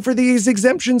reason for these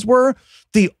exemptions were,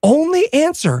 the only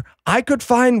answer I could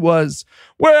find was,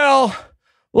 well,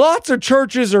 lots of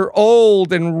churches are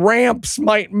old and ramps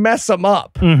might mess them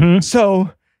up.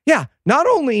 So, yeah, not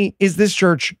only is this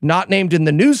church not named in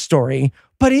the news story,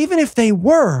 but even if they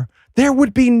were, there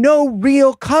would be no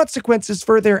real consequences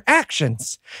for their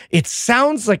actions. It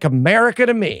sounds like America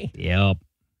to me. Yep.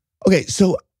 Okay,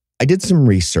 so I did some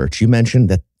research. You mentioned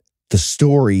that the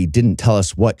story didn't tell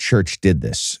us what church did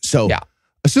this. So, Yeah.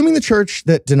 assuming the church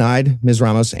that denied Ms.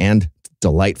 Ramos and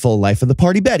delightful life of the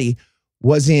party Betty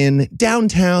was in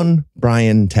downtown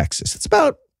Bryan, Texas. It's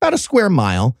about a square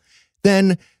mile.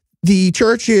 Then the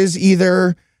church is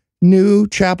either New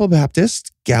Chapel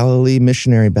Baptist, Galilee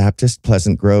Missionary Baptist,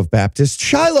 Pleasant Grove Baptist,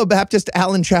 Shiloh Baptist,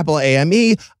 Allen Chapel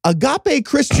AME, Agape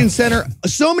Christian Center,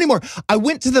 so many more. I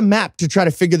went to the map to try to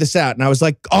figure this out, and I was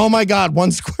like, oh my God,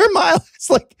 1 square mile,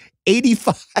 it's like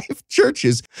 85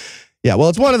 churches. Yeah, well,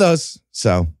 it's one of those,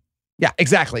 so. Yeah,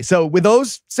 exactly. So with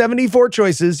those 74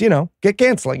 choices, get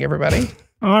canceling, everybody.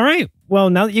 All right.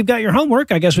 Well, now that you've got your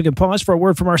homework, I guess we can pause for a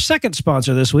word from our second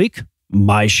sponsor this week,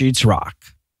 My Sheets Rock.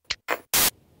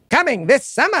 Coming this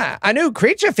summer, a new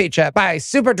creature feature by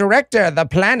super director The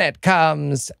Planet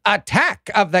comes Attack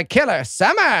of the Killer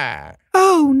Summer.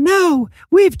 Oh, no.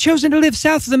 We've chosen to live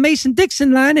south of the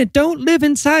Mason-Dixon line and don't live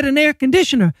inside an air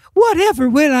conditioner. Whatever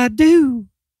will I do?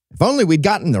 If only we'd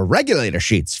gotten the regulator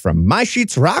sheets from My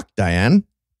Sheets Rock, Diane.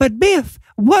 But Biff,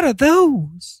 what are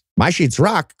those? My Sheets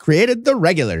Rock created the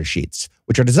regulator sheets,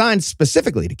 which are designed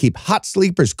specifically to keep hot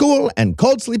sleepers cool and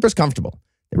cold sleepers comfortable.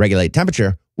 They regulate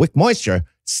temperature, wick moisture,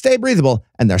 stay breathable,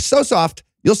 and they're so soft,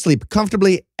 you'll sleep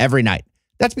comfortably every night.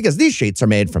 That's because these sheets are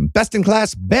made from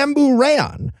best-in-class bamboo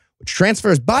rayon, which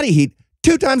transfers body heat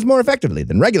 2 times more effectively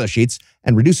than regular sheets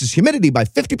and reduces humidity by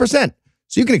 50%,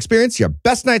 so you can experience your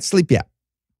best night's sleep yet.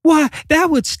 Why, that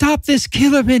would stop this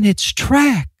killer in its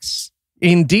tracks.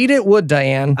 Indeed it would,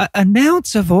 Diane.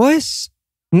 Announcer voice?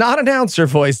 Not announcer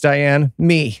voice, Diane.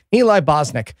 Me, Eli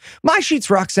Bosnick. My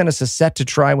Sheets Rock sent us a set to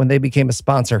try when they became a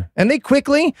sponsor, and they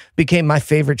quickly became my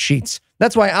favorite sheets.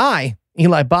 That's why I,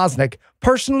 Eli Bosnick,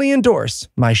 personally endorse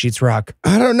My Sheets Rock.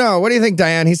 I don't know. What do you think,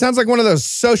 Diane? He sounds like one of those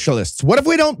socialists. What if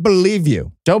we don't believe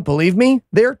you? Don't believe me?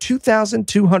 Their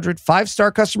 2,200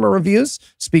 5-star customer reviews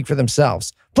speak for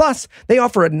themselves. Plus, they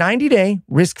offer a 90-day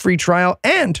risk-free trial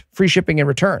and free shipping and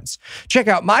returns. Check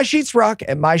out My Sheets Rock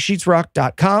at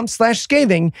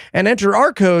mysheetsrock.com/scathing and enter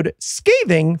our code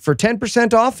SCATHING for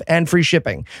 10% off and free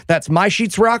shipping. That's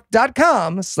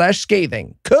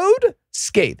mysheetsrock.com/scathing. Code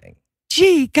SCATHING.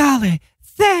 Gee golly,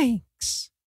 thanks.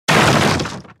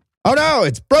 Oh no,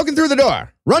 it's broken through the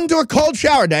door. Run to a cold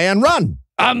shower, Diane, run.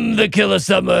 I'm the killer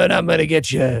summer and I'm gonna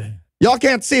get you. Y'all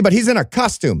can't see, but he's in a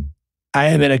costume. I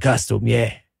am in a costume,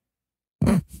 yeah.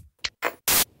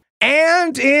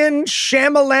 And in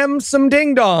Shamalem Some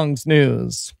Ding Dongs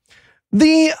news,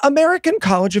 the American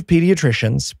College of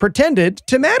Pediatricians pretended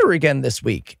to matter again this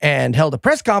week and held a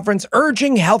press conference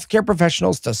urging healthcare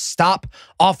professionals to stop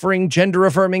offering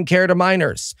gender-affirming care to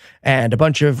minors. And a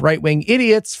bunch of right-wing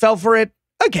idiots fell for it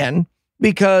again,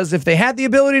 because if they had the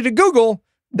ability to Google,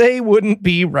 they wouldn't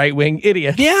be right-wing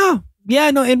idiots.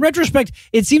 Yeah, no, in retrospect,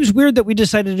 it seems weird that we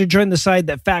decided to join the side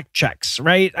that fact checks,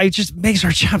 right? It just makes our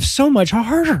job so much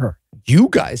harder. You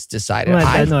guys decided. No,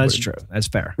 that's true. That's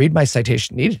fair. Read my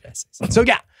citation needed essays. So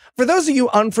yeah, for those of you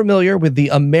unfamiliar with the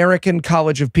American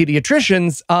College of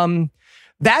Pediatricians,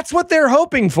 that's what they're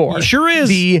hoping for. It sure is.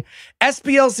 The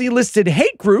SPLC-listed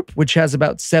hate group, which has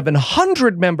about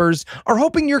 700 members, are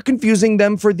hoping you're confusing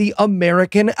them for the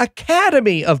American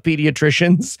Academy of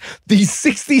Pediatricians, the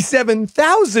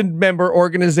 67,000-member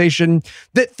organization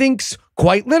that thinks,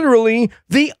 quite literally,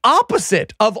 the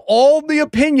opposite of all the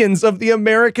opinions of the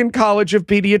American College of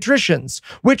Pediatricians,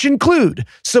 which include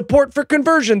support for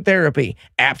conversion therapy,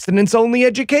 abstinence-only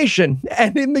education,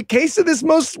 and in the case of this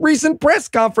most recent press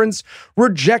conference,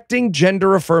 rejecting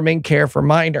gender-affirming care for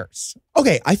minors.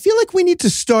 Okay, I feel like we need to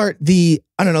start the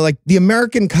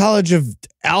American College of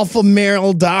Alpha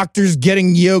Male Doctors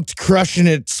Getting Yoked, Crushing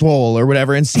It, Swole, or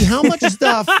whatever, and see how much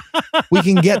stuff we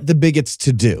can get the bigots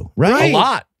to do, right? A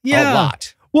lot. Yeah. A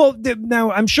lot. Well,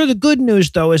 now I'm sure the good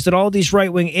news, though, is that all these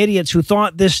right-wing idiots who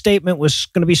thought this statement was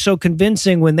going to be so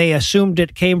convincing when they assumed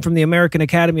it came from the American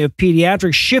Academy of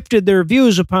Pediatrics shifted their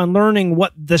views upon learning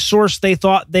what the source they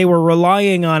thought they were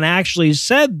relying on actually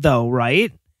said, though,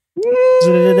 right? Not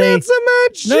so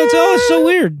much. No, it's so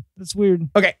weird. That's weird.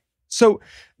 Okay, so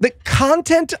the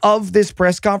content of this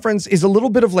press conference is a little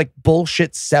bit of like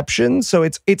bullshitception, so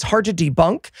it's hard to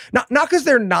debunk. Not because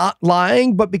they're not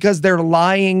lying, but because they're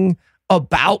lying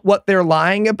about what they're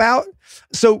lying about.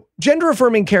 So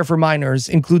gender-affirming care for minors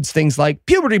includes things like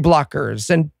puberty blockers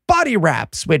and body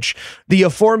wraps, which the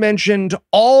aforementioned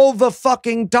all the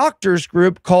fucking doctors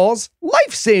group calls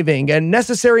life-saving and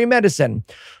necessary medicine.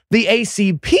 The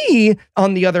ACP,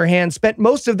 on the other hand, spent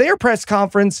most of their press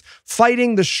conference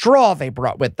fighting the straw they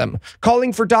brought with them,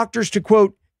 calling for doctors to,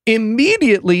 quote,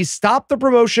 immediately stop the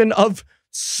promotion of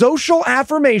social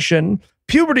affirmation,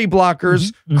 puberty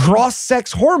blockers,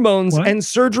 cross-sex hormones, and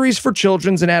surgeries for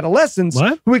children and adolescents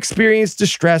who experience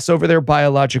distress over their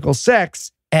biological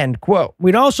sex, end quote.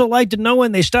 We'd also like to know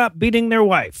when they stop beating their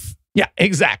wife. Yeah,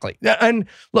 exactly. And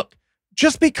look,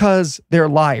 just because they're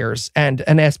liars and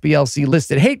an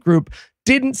SPLC-listed hate group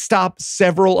didn't stop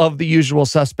several of the usual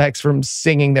suspects from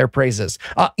singing their praises.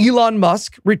 Elon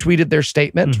Musk retweeted their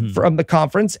statement from the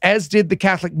conference, as did the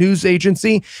Catholic News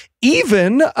Agency.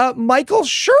 Even Michael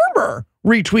Shermer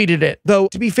retweeted it, though,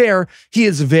 to be fair, he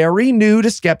is very new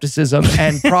to skepticism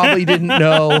and probably didn't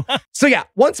know. So yeah,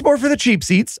 once more for the cheap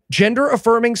seats,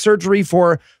 gender-affirming surgery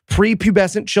for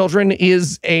prepubescent children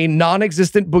is a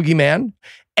non-existent boogeyman.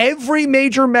 Every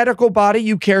major medical body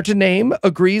you care to name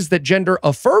agrees that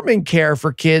gender-affirming care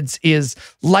for kids is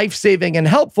life-saving and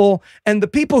helpful, and the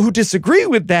people who disagree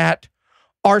with that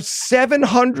are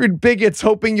 700 bigots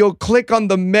hoping you'll click on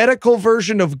the medical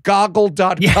version of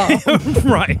goggle.com. Yeah,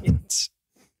 right.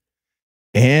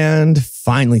 And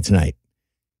finally tonight,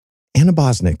 Anna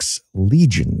Bosnick's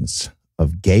legions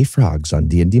of gay frogs on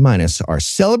D&D Minus are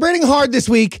celebrating hard this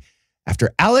week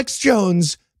after Alex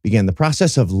Jones began the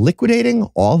process of liquidating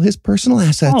all his personal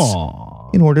assets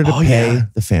in order to pay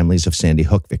the families of Sandy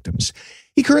Hook victims.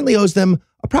 He currently owes them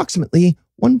approximately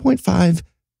 $1.5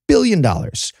 billion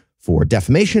for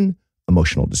defamation,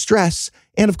 emotional distress,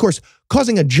 and of course,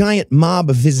 causing a giant mob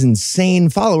of his insane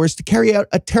followers to carry out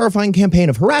a terrifying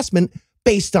campaign of harassment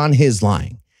based on his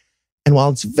lying. And while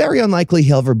it's very unlikely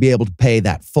he'll ever be able to pay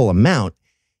that full amount,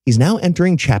 he's now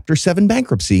entering Chapter 7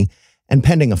 bankruptcy, and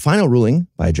pending a final ruling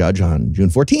by a judge on June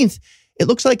 14th, it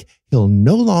looks like he'll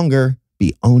no longer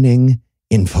be owning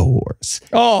InfoWars.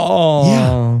 Oh,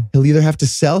 yeah. He'll either have to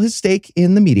sell his stake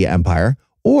in the media empire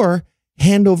or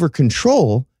hand over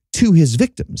control to his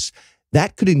victims.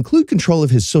 That could include control of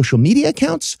his social media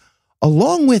accounts,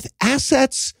 along with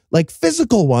assets, like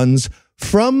physical ones,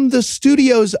 from the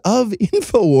studios of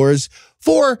InfoWars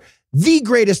for the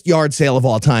greatest yard sale of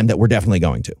all time that we're definitely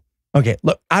going to. Okay,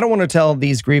 look, I don't want to tell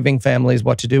these grieving families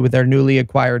what to do with their newly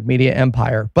acquired media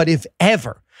empire, but if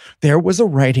ever there was a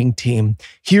writing team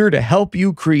here to help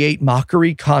you create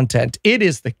mockery content, it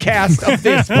is the cast of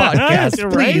this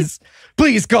podcast.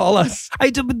 Please call us.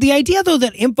 The idea, though,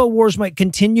 that InfoWars might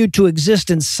continue to exist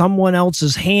in someone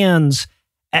else's hands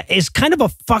is kind of a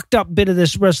fucked up bit of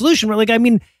this resolution. Like, I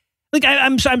mean, like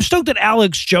I'm stoked that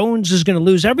Alex Jones is going to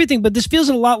lose everything, but this feels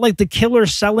a lot like the killer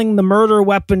selling the murder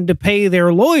weapon to pay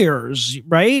their lawyers,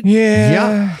 right?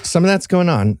 Yeah, some of that's going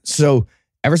on. So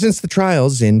ever since the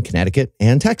trials in Connecticut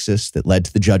and Texas that led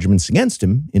to the judgments against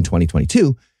him in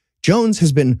 2022, Jones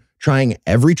has been trying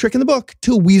every trick in the book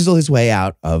to weasel his way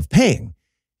out of paying.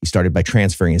 He started by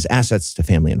transferring his assets to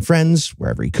family and friends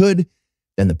wherever he could.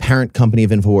 Then the parent company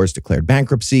of InfoWars declared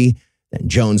bankruptcy. Then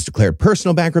Jones declared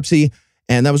personal bankruptcy.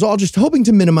 And that was all just hoping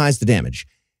to minimize the damage.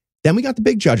 Then we got the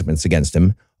big judgments against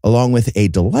him, along with a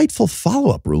delightful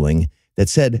follow-up ruling that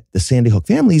said the Sandy Hook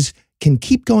families can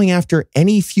keep going after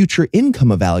any future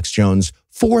income of Alex Jones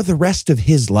for the rest of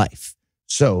his life.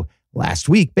 So last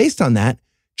week, based on that,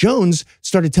 Jones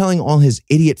started telling all his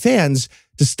idiot fans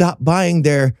to stop buying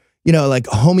their, like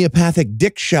homeopathic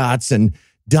dick shots and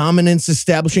dominance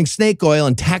establishing snake oil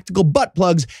and tactical butt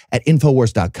plugs at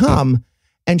Infowars.com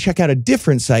and check out a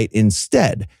different site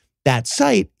instead. That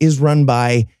site is run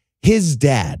by his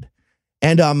dad.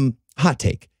 And hot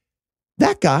take,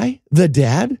 that guy, the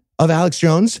dad of Alex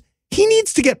Jones, he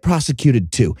needs to get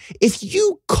prosecuted too. If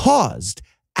you caused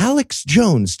Alex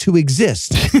Jones to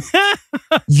exist,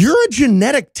 you're a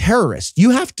genetic terrorist. You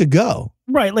have to go.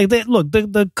 Right. Like,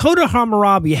 the Code of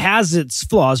Hammurabi has its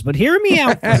flaws, but hear me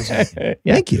out for a second.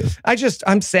 Yeah. Thank you.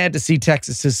 I'm sad to see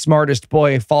Texas's smartest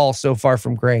boy fall so far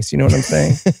from grace. You know what I'm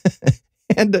saying?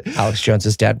 And Alex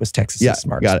Jones's dad was Texas's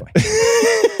smartest boy.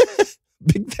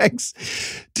 Big thanks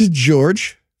to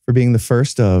George for being the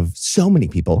first of so many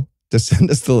people to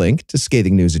send us the link to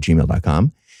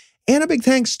scathingnews@gmail.com. And a big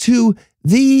thanks to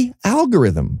the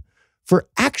algorithm for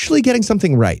actually getting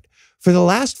something right. For the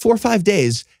last 4 or 5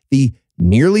 days, the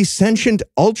nearly sentient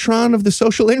Ultron of the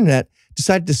social internet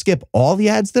decided to skip all the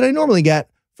ads that I normally get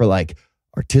for like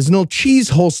artisanal cheese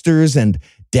holsters and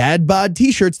dad bod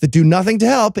t-shirts that do nothing to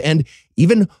help, and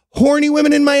even horny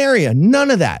women in my area. None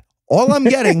of that. All I'm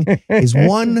getting is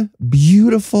one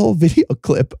beautiful video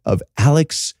clip of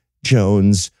Alex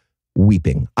Jones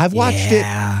weeping. I've watched it,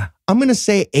 I'm going to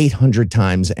say 800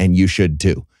 times, and you should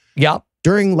too. Yep.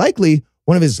 During likely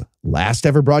one of his last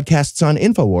ever broadcasts on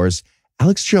InfoWars,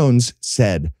 Alex Jones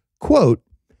said, quote,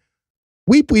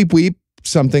 "Weep, weep, weep,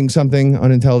 something, something,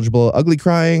 unintelligible, ugly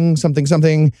crying, something,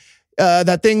 something.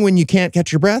 That thing when you can't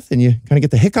catch your breath and you kind of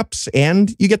get the hiccups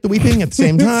and you get the weeping at the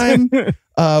same time.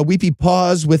 Weepy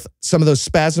pause with some of those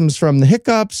spasms from the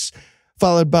hiccups,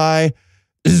 followed by,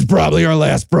 this is probably our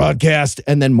last broadcast,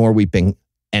 and then more weeping,"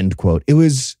 end quote. It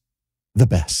was the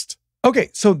best. Okay,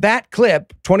 so that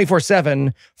clip,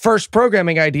 24/7, first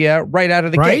programming idea right out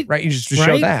of the gate, right? You just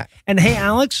show that. And hey,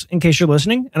 Alex, in case you're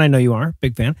listening, and I know you are,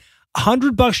 big fan,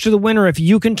 $100 to the winner if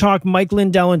you can talk Mike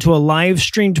Lindell into a live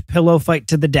streamed pillow fight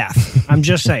to the death. I'm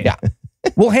just saying. Yeah.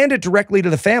 We'll hand it directly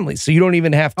to the family, so you don't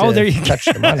even have to there you touch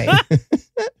the money.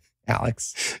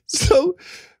 Alex. So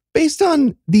based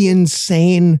on the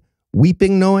insane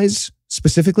weeping noise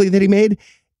specifically that he made,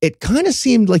 it kind of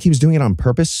seemed like he was doing it on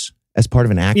purpose as part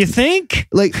of an act. You think?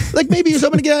 Like maybe he was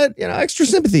hoping to get, extra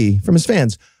sympathy from his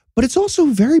fans. But it's also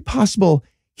very possible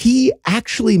he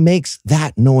actually makes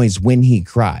that noise when he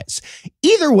cries.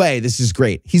 Either way, this is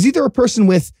great. He's either a person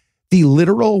with the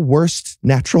literal worst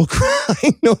natural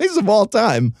crying noise of all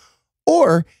time,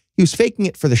 or he was faking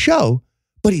it for the show,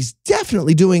 but he's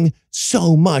definitely doing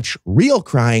so much real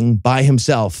crying by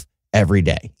himself every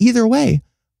day. Either way,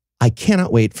 I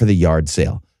cannot wait for the yard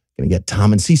sale. Gonna get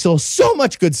Tom and Cecil so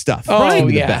much good stuff. Oh,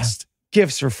 The yeah. best.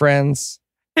 Gifts for friends.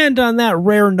 And on that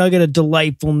rare nugget of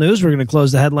delightful news, we're going to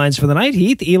close the headlines for the night.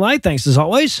 Heath, Eli, thanks as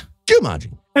always.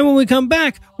 Jumanji. And when we come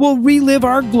back, we'll relive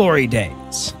our glory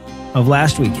days of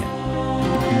last weekend.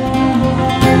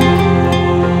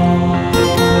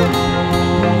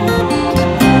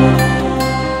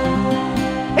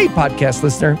 Hey, podcast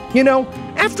listener.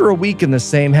 After a week in the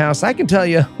same house, I can tell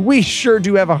you, we sure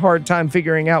do have a hard time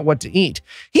figuring out what to eat.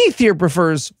 Heath here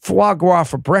prefers foie gras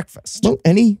for breakfast. Well,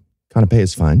 any canapé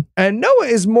is fine. And Noah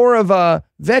is more of a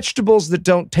vegetables that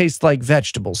don't taste like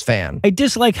vegetables fan. I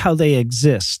dislike how they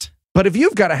exist. But if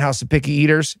you've got a house of picky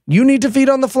eaters you need to feed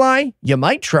on the fly, you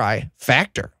might try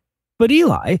Factor. But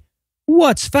Eli,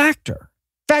 what's Factor?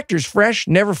 Factor's fresh,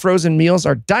 never frozen meals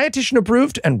are dietitian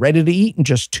approved and ready to eat in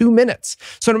just 2 minutes.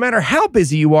 So no matter how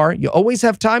busy you are, you always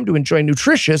have time to enjoy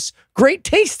nutritious, great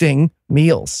tasting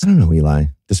meals. I don't know, Eli.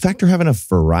 Does Factor have enough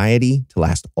variety to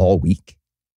last all week?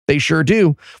 They sure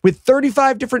do. With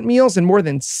 35 different meals and more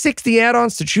than 60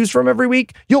 add-ons to choose from every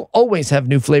week, you'll always have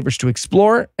new flavors to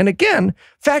explore. And again,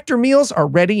 Factor meals are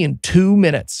ready in 2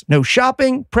 minutes. No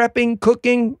shopping, prepping,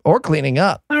 cooking, or cleaning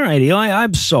up. All right, Eli,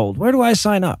 I'm sold. Where do I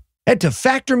sign up? Head to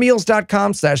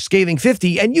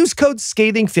factormeals.com/scathing50 and use code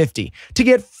scathing50 to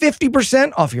get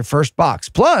 50% off your first box,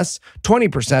 plus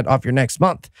 20% off your next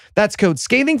month. That's code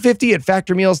scathing50 at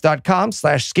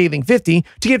factormeals.com/scathing50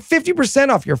 to get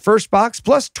 50% off your first box,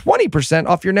 plus 20%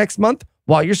 off your next month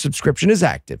while your subscription is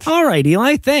active. All right,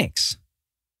 Eli, thanks.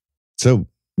 So,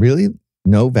 really?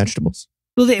 No vegetables?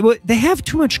 Well, they have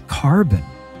too much carbon.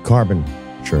 Carbon.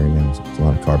 Sure, yeah. There's a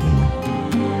lot of carbon in there.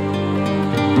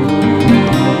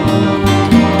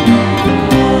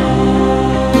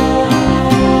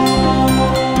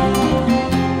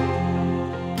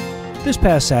 This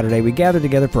past Saturday, we gathered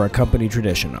together for a company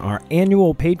tradition, our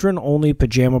annual patron-only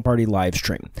pajama party live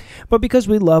stream. But because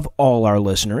we love all our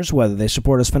listeners, whether they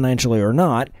support us financially or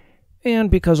not, and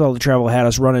because all the travel had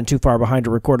us running too far behind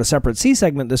to record a separate C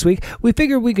segment this week, we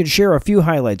figured we could share a few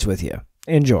highlights with you.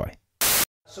 Enjoy.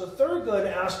 So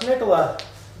Thurgood asked Nicola,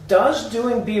 does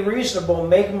doing Be Reasonable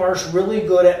make Marsh really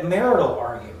good at marital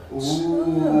arguments?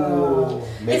 Ooh.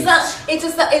 Is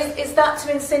that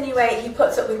to insinuate he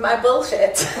puts up with my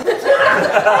bullshit?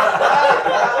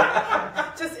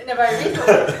 Just in a very reasonable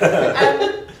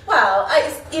way. Well,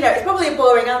 it's probably a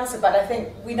boring answer, but I think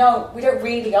we don't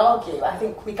really argue. I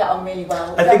think we get on really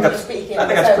well. I think that's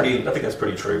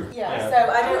pretty true. Yeah. So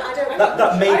I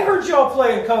don't. I heard y'all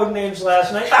playing code names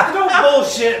last night. Don't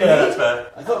bullshit me. Yeah, that's fair.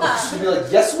 I thought we should be like,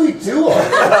 yes, we do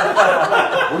argue.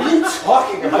 What are you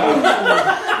talking about?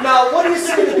 Now, what do you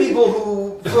say to people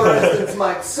who, for instance,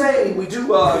 might say we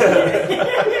do argue?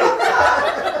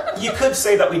 You could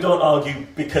say that we don't argue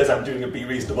because I'm doing a be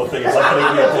reasonable thing. It's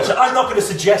like bullshit. I'm not going to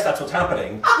suggest that's what's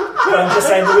happening, but I'm just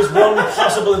saying there is one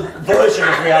possible version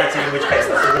of reality in which case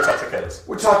that's the case.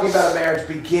 We're talking about a marriage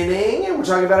beginning, and we're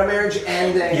talking about a marriage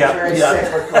ending. Yeah, Very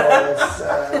cyclical.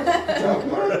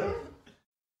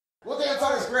 Well, the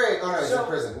song is great. Oh no, he's in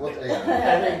prison.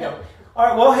 There you go. All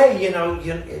right. Well, hey,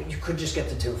 you could just get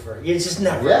the twofer. You just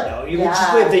never know. You would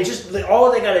just live.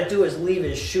 All they got to do is leave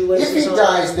his shoelaces. If he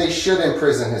dies, they should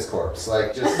imprison his corpse.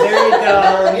 Like, just there you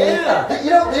go. Yeah.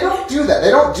 They don't do that. They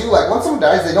don't do once someone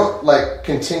dies, they don't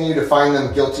continue to find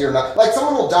them guilty or not. Like,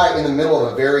 someone will die in the middle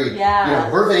of a very,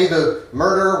 were they the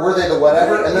murderer? Were they the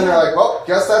whatever? And then they're like, well,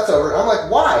 guess that's over. And I'm like,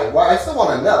 why? Why? I still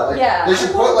want to know. They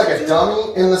should put a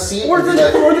dummy in the seat. Or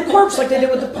the corpse, like they did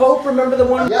with the Pope. Remember the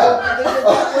one?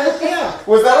 Yeah.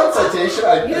 Was that on Citation?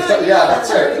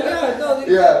 That's right.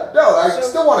 I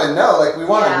still want to know. We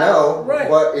want to know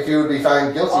what if he would be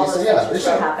found guilty. So they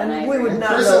should. And we would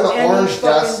not know any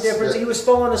fucking difference. He was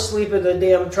falling asleep at the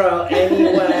damn trial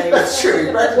anyway. That's true.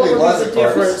 He practically was the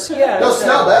difference. Yeah, they'll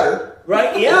smell better.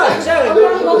 Right? Yeah, exactly.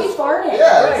 We'll be farting.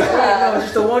 Yeah. No,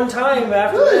 just the one time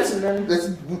after this, and then.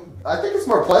 I think it's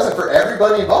more pleasant for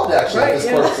everybody involved. Actually, this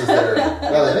corpse is there.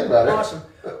 Now they think about it.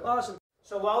 Awesome.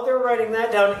 So while they're writing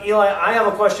that down, Eli, I have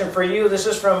a question for you. This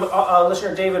is from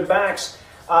listener David Bax.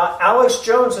 Alex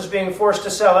Jones is being forced to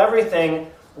sell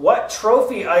everything. What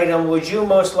trophy item would you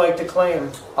most like to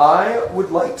claim? I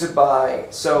would like to buy,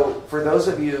 so for those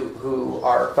of you who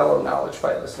are fellow Knowledge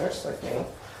Fight listeners like me,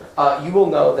 you will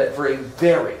know that for a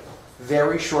very,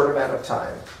 very short amount of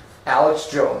time, Alex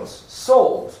Jones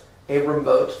sold a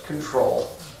remote control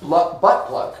butt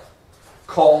plug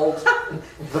called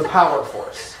the Power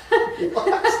Force.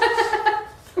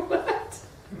 What?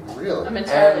 Really? I'm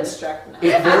entirely distracted now.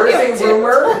 There is a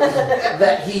rumor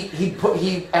that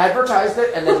he advertised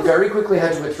it and then very quickly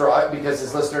had to withdraw it because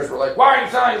his listeners were like, "Why are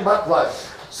you selling butt plugs?"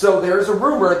 So there's a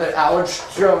rumor that Alex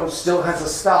Jones still has a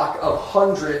stock of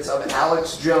hundreds of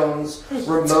Alex Jones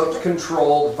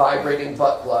remote-controlled vibrating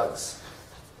butt plugs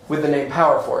with the name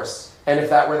Power Force. And if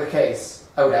that were the case,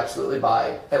 I would absolutely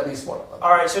buy at least one of them.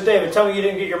 All right, so David, tell me you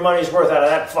didn't get your money's worth out of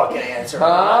that fucking answer.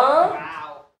 Wow.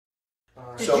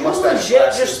 Did you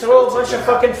legit just throw a bunch of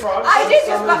fucking frogs? I did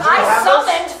just, but I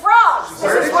summoned frogs.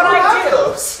 This is what I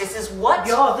do. This is what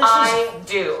I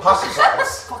do. Pocket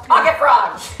frogs. Pocket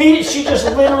frogs. She just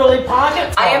literally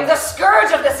pocket frogs. I am the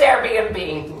scourge of this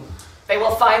Airbnb. They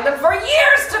will find them for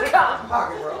years to come.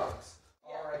 Pocket frogs.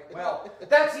 All right, well,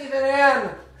 that's Ethan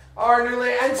and our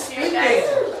newly, and speaking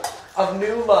of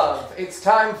new love, it's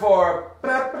time for the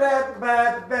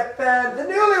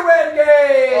Newlywed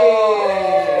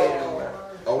Game!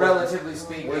 Relatively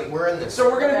speaking. We're in this. So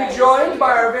we're going to be joined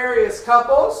by our various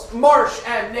couples, Marsh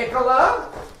and Nicola.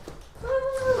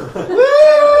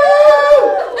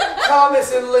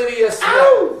 Thomas and Lydia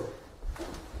Smith.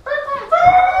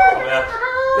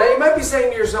 Now you might be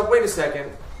saying to yourself, wait a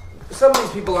second. Some of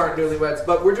these people aren't newlyweds,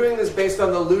 but we're doing this based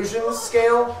on the Lugeons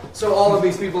scale, so all of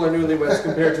these people are newlyweds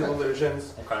compared to the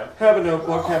Lugeons. Okay. Have a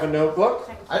notebook, have a notebook.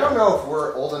 I don't know if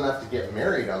we're old enough to get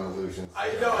married on the Lugeons.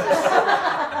 I know.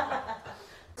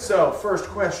 So, first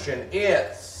question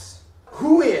is,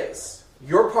 who is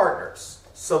your partner's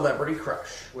celebrity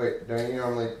crush? Wait, don't we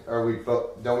normally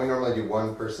do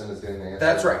one person is doing the answer?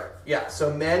 That's right. Yeah,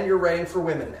 so men, you're writing for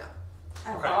women now.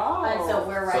 And so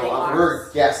we're writing So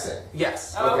we're guessing.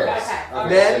 Yes. Okay.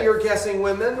 Men, you're guessing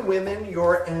women. Women,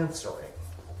 you're answering.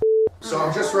 So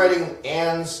I'm just writing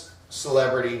Anne's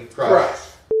celebrity crush.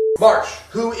 Marsh,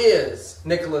 who is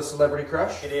Nicola's celebrity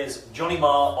crush? It is Johnny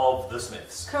Marr of The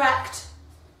Smiths. Correct.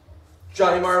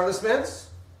 Johnny Marr of the Smiths?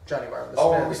 Johnny Marr of the Smiths.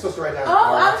 Oh, are we supposed to write down I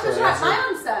was supposed to write my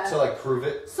answer. to prove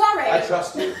it? Sorry. I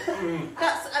trust you.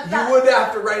 You would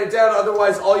have to write it down,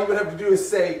 otherwise all you would have to do is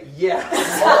say yes.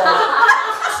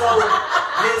 So,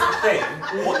 here's the thing.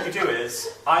 What you do is,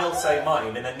 I'll say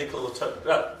mine, and then Nicola will turn...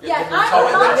 Nicola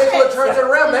turns it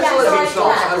around.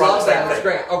 I love that. That's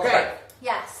great. Okay.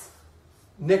 Yes.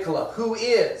 Nicola, who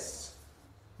is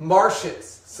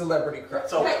Marsh's celebrity crush?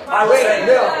 So, I will say...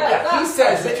 No. He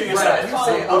says it. You say it.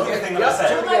 I'll do the thing that I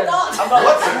said. Oh my God.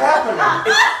 What's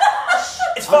happening?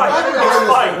 It's fine. It's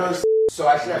fine. So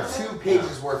I should have 2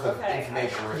 pages worth of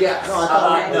information written. Yes.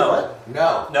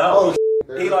 No. No.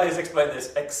 Eli has explained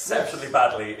this exceptionally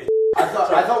badly. I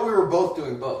thought we were both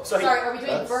doing both. Sorry, are we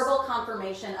doing verbal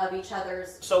confirmation of each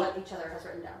other's what each other has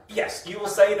written down? Yes, you will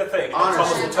say the thing, and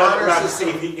Thomas will turn it around to see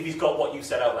if he's got what you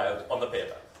said out loud on the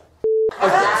paper.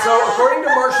 Okay, so according to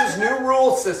Marsh's new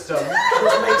rule system,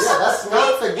 which makes that's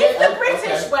not the game. It's the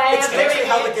British way. It's actually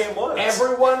how the game works.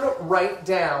 Everyone write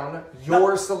down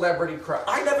your celebrity crush.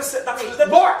 I never said that's the opposite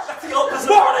of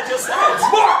what I just said.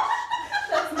 Mark!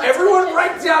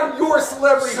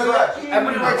 celebrity crush.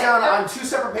 Everybody write down on 2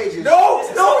 separate pages. No,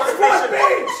 it's 1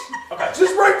 page. Okay.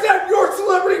 Just write down your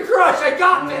celebrity crush. I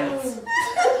got this.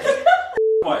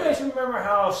 You guys remember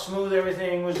how smooth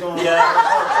everything was going? Yeah.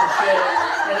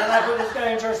 And then I put this guy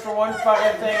in charge for one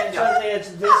fucking thing, and suddenly it's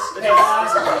this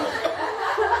chaos.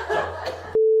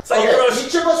 So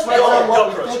each of us write down what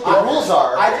we think the rules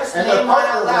are. I just named mine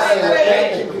out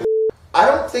loud. I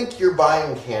don't think you're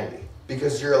buying candy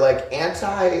because you're like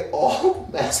anti all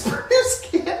mass-produced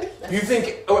candy. You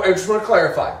think? Oh, I just want to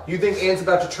clarify. You think Anne's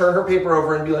about to turn her paper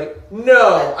over and be like,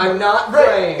 "No, I'm not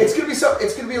playing." It's gonna be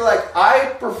It's gonna be like,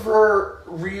 I prefer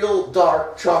real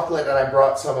dark chocolate, and I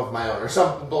brought some of my own, or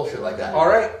some bullshit like that. All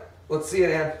right, let's see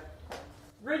it, Anne.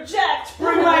 Reject.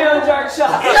 Bring my own dark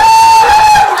chocolate.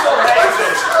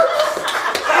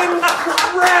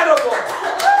 Incredible.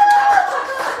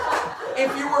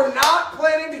 If you were not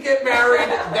planning to get married,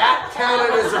 that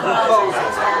counted as a proposal.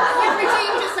 You've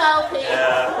redeemed yourself, Pete.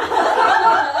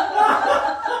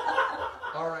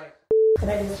 All right. Can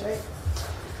I do this right?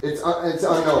 It's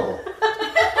unknowable.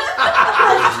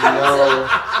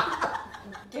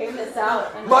 Game this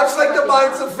out. Much like the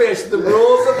minds of fish, the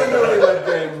rules of the newlywed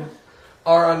game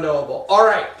are unknowable. All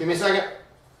right. Give me a second.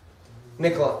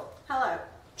 Nicola. Hello.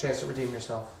 Chance to redeem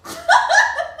yourself.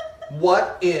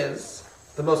 What is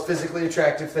the most physically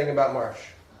attractive thing about Marsh?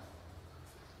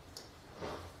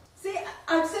 See,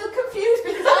 I'm still confused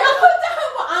because I put down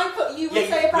what I thought you would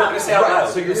say You're about going to say out loud.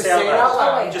 So you're just saying out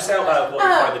loud. Just say out loud what you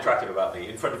find attractive about me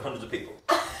in front of hundreds of people.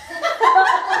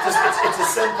 It's as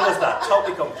simple as that.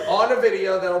 Totally comfortable. On a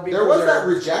video that'll be There was that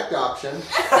reject option.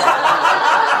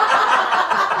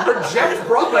 Reject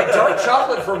brought my dark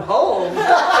chocolate from home.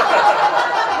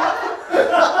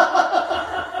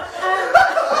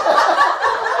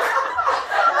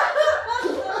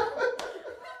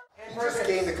 Just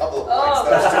gained a couple of points.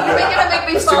 Oh, you're gonna make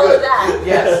me follow that.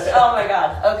 Yes. Oh my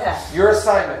god. Okay. Your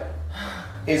assignment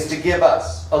is to give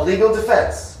us a legal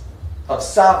defense of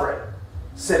sovereign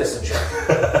citizenship.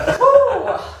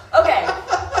 Ooh. Okay.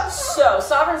 So,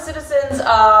 sovereign citizens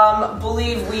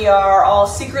believe we are all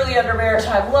secretly under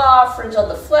maritime law, fringe on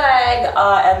the flag,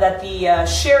 and that the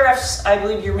sheriffs, I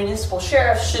believe your municipal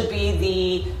sheriff, should be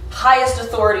the highest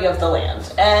authority of the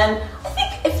land. And I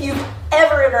think if you've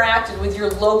ever interacted with your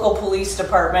local police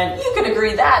department, you can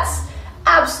agree that's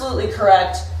absolutely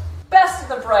correct. Best of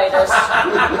the brightest,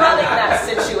 running that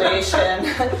situation.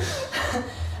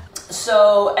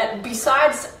 So, and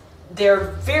besides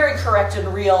their very correct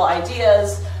and real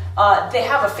ideas, they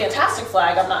have a fantastic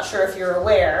flag. I'm not sure if you're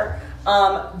aware.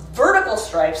 Vertical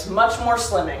stripes, much more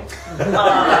slimming.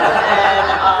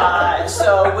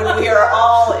 So when we are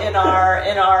all in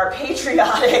our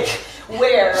patriotic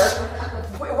wear,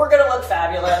 we're gonna look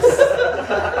fabulous.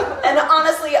 And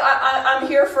honestly, I'm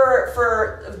here for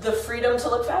the freedom to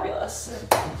look fabulous.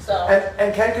 So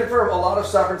And can confirm a lot of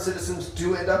sovereign citizens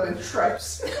do end up in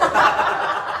stripes.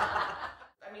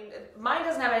 Mine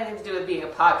doesn't have anything to do with being a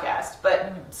podcast,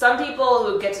 but some people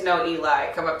who get to know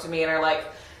Eli come up to me and are like,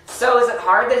 "So is it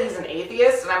hard that he's an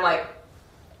atheist?" And I'm like,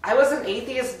 "I was an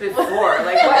atheist before.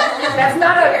 Like, what? That's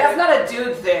not a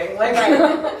dude thing. Like,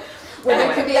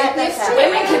 women can be atheists too.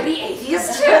 Women can be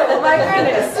atheists too. Oh my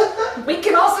goodness. We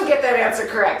can also get that answer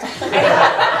correct." Anyway,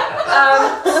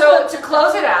 so to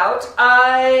close it out,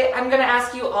 I'm going to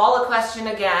ask you all a question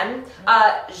again.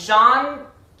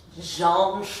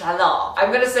 Jean Shalit.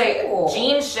 I'm going to say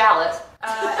Jean Shalit.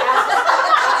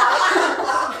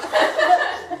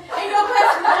 Ain't no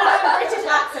question, not a British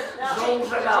accent. Jean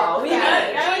Shalit.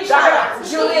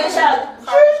 Julian Shalit.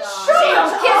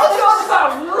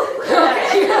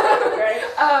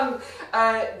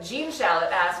 Jean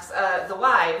Shalit asks the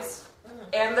wives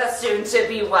and the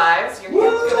soon-to-be wives. And the winner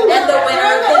of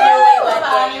the newlywed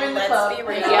game. Let's be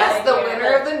real. Yes, the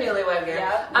winner of the newlywed game.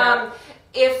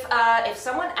 If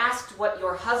someone asked what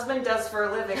your husband does for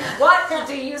a living, what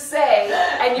do you say?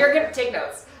 And you're gonna take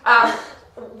notes.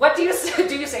 What do you say?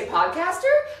 Do you say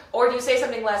podcaster, or do you say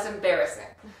something less embarrassing?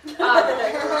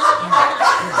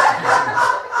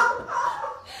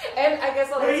 And I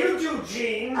guess I'll. What do you do,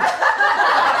 Gene?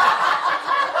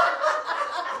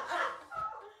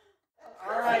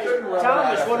 All right,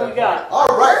 Thomas, what do we got?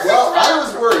 All right. Well, I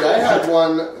was worried. I had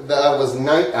one that was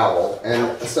night owl,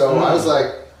 and so I was like,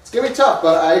 it's gonna be tough.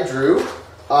 But I drew.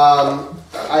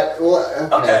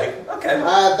 Okay.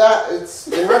 That it's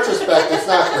in retrospect, it's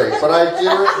not great. But I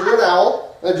drew an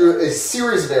owl. I drew a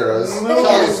series of arrows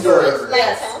telling a story.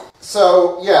 Yes.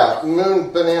 So yeah,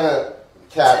 moon banana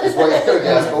cat is what you could have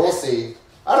guessed, but we'll see.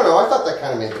 I don't know. I thought that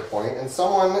kind of made the point, and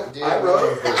someone did. I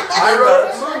wrote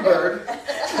Moonbird.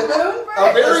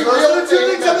 A very real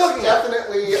thing that's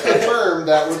definitely a term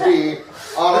that would be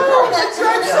on a card.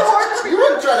 You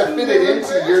wouldn't try to fit it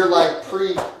into your like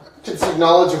preconceived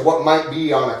knowledge of what might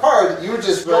be on a card. You would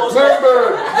just yours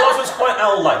was quite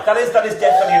owl-like. That is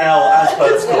definitely an owl as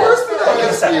per school.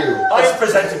 I was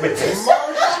presented with this.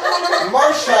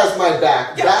 Marsh has my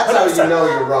back. Yeah, that's how 100%. you know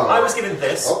you're wrong. I was given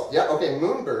this. Oh, yeah, okay,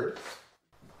 Moonbird.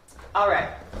 All right.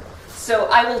 So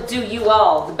I will do you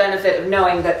all the benefit of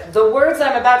knowing that the words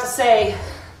I'm about to say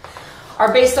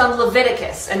are based on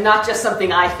Leviticus and not just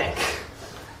something I think.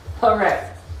 All right.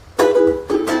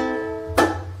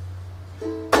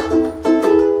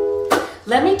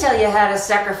 Let me tell you how to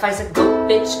sacrifice a goat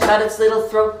bitch, cut its little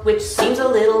throat, which seems a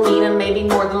little mean and maybe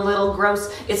more than a little gross.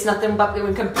 It's nothing but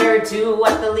when compared to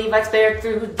what the Levites bared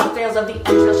through. Details of the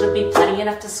entrails should be plenty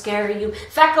enough to scare you.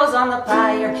 Fat goes on the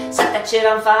pyre, set that shit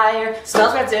on fire.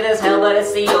 Smells rancid as hell, but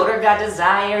it's the odor God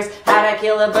desires. How to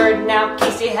kill a bird now, in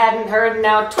case you hadn't heard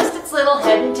now. Twist its little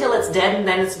head until it's dead and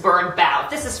then it's burned bow.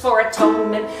 This is for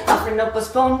atonement, offer no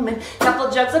postponement. Couple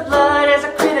jugs of blood as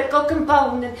a critical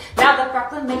component. Now the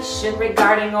proclamation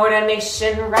regarding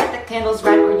ordination. Write the candles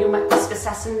right or you might risk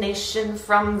assassination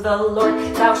from the Lord.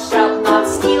 Thou shalt not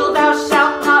steal, thou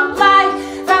shalt not lie,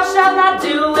 thou shalt not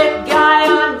do it guy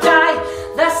on guy.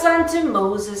 Thus unto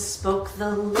Moses spoke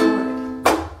the Lord.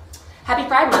 Happy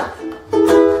Pride Month.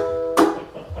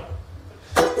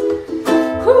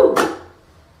 Whew.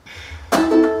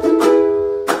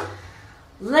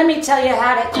 Let me tell you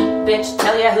how to eat, bitch.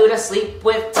 Tell you who to sleep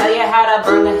with. Tell you how to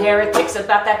burn the heretics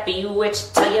about that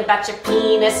bewitched. Tell you about your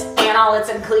penis and all its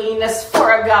uncleanness.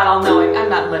 For a God all-knowing, I'm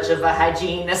not much of a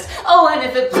hygienist. Oh, and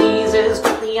if it pleases,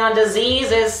 quickly on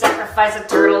diseases. Sacrifice a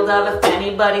turtle dove if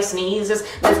anybody sneezes.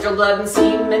 Menstrual blood and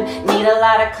semen need a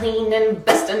lot of cleaning.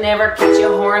 Best to never catch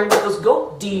your horn with those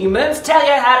goat demons. Tell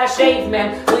you how to shave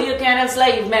men, who you can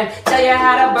enslave men. Tell you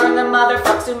how to burn the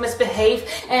motherfuckers who misbehave.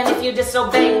 And if you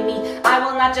disobey me, I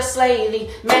will not just slay thee.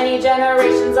 Many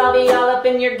generations I'll be all up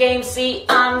in your game. See,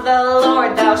 I'm the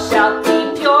Lord. Thou shalt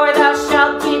be pure, thou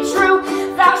shalt be true.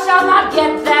 Thou shalt not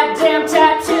get that damn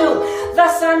tattoo.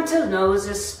 Thus unto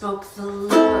Moses spoke the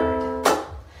Lord.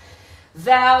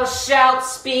 Thou shalt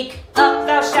speak up,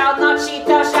 thou shalt not cheat,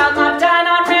 thou shalt not dine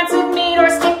on rancid meat or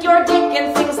stick your dick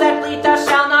in things that bleed. Thou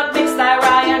shalt not mix thy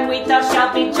rye and wheat, thou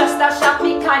shalt be just, thou shalt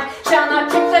be kind. Shalt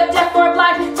not trick the deaf or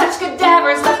blind, touch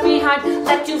cadavers left behind.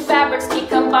 Let two fabrics be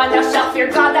combined. Thou shalt fear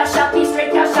God, thou shalt be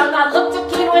straight, thou shalt not look to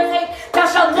kin with hate. Thou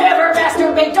shalt never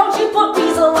masturbate, don't you put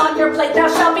weasel on your plate. Thou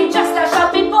shalt be just, thou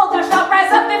shalt be bold, thou shalt rise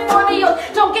up before the oath.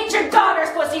 Don't get your daughter's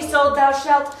pussy sold. Thou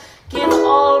shalt give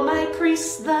all my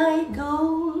priests thy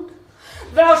gold.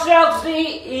 Thou shalt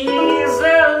be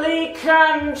easily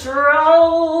controlled.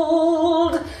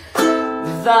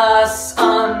 Thus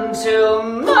unto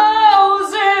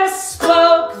Moses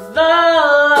spoke the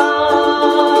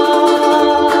Lord.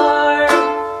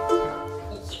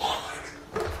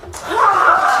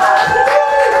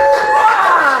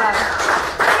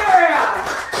 Yeah.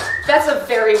 That's a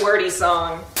very wordy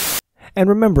song. And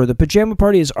remember, the Pajama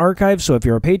Party is archived, so if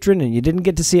you're a patron and you didn't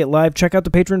get to see it live, check out the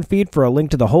patron feed for a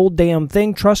link to the whole damn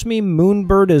thing. Trust me,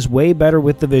 Moonbird is way better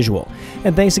with the visual.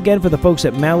 And thanks again for the folks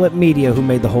at Mallet Media who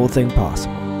made the whole thing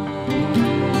possible.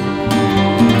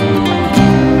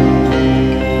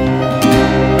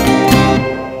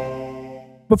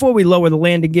 Before we lower the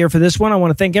landing gear for this one, I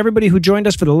want to thank everybody who joined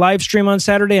us for the live stream on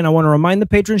Saturday, and I want to remind the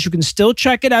patrons you can still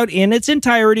check it out in its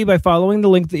entirety by following the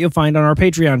link that you'll find on our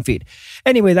Patreon feed.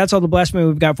 Anyway, that's all the blasphemy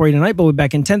we've got for you tonight, but we'll be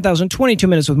back in 10,022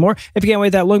 minutes with more. If you can't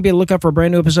wait that long, be on the lookout for a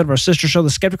brand new episode of our sister show, The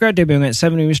Skepticrat, debuting at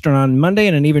 7 Eastern on Monday,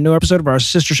 and an even new episode of our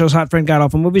sister show's hot friend,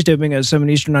 GodAwfulMovies, debuting at 7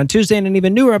 Eastern on Tuesday, and an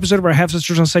even newer episode of our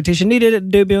half-sister show, Citation Needed,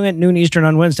 debuting at noon Eastern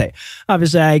on Wednesday.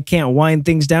 Obviously, I can't wind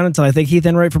things down until I thank Heath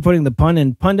Enright for putting the pun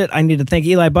in pundit. I need to thank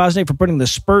Eli Bosnick for putting the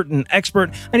spurt in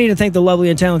expert. I need to thank the lovely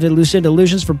and talented Lucinda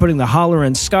Lugeons for putting the holler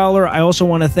in scholar. I also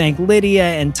want to thank Lydia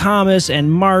and Thomas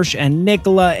and Marsh and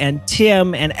Nicola and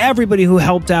Tim and everybody who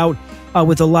helped out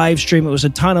with the live stream. It was a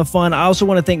ton of fun. I also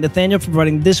want to thank Nathaniel for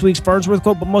providing this week's Farnsworth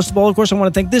quote, but most of all, of course, I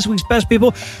want to thank this week's best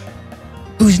people,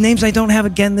 whose names I don't have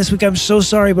again this week. I'm so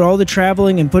sorry, but all the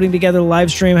traveling and putting together the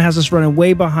live stream has us running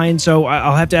way behind, so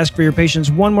I'll have to ask for your patience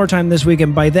one more time this week,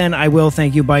 and by then I will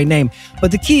thank you by name.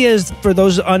 But the key is, for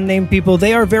those unnamed people,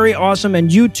 they are very awesome,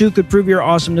 and you too could prove your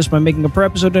awesomeness by making a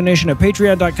per-episode donation at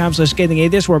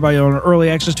patreon.com/ScathingAtheist, whereby you'll earn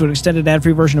early access to an extended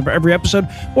ad-free version of every episode,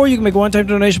 or you can make a one-time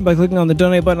donation by clicking on the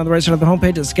donate button on the right side of the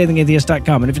homepage at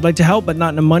ScathingAtheist.com. And if you'd like to help, but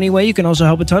not in a money way, you can also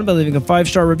help a ton by leaving a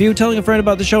 5-star review, telling a friend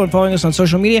about the show, and following us on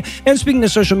social media. And speaking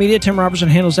of social media, Tim Robertson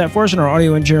handles that for us, and our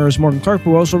audio engineer is Morgan Clark,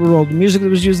 who also rolled the music that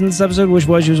was used in this episode, which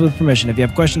was used with permission. If you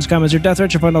have questions, comments, or death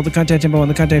threats, you'll find all the contact info on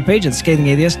the contact page at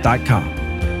ScathingAtheist.com.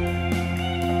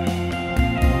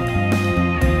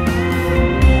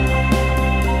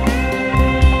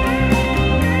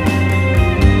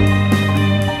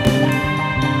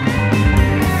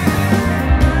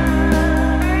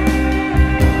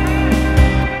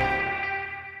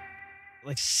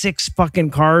 like 6 fucking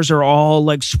cars are all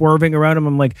like swerving around him.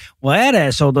 I'm like, well, that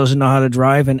asshole doesn't know how to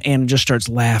drive. And Anna just starts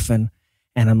laughing.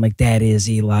 And I'm like, that is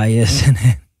Eli, isn't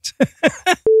it?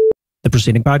 The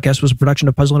preceding podcast was a production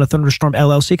of Puzzle in a Thunderstorm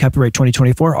LLC, copyright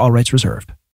 2024, all rights reserved.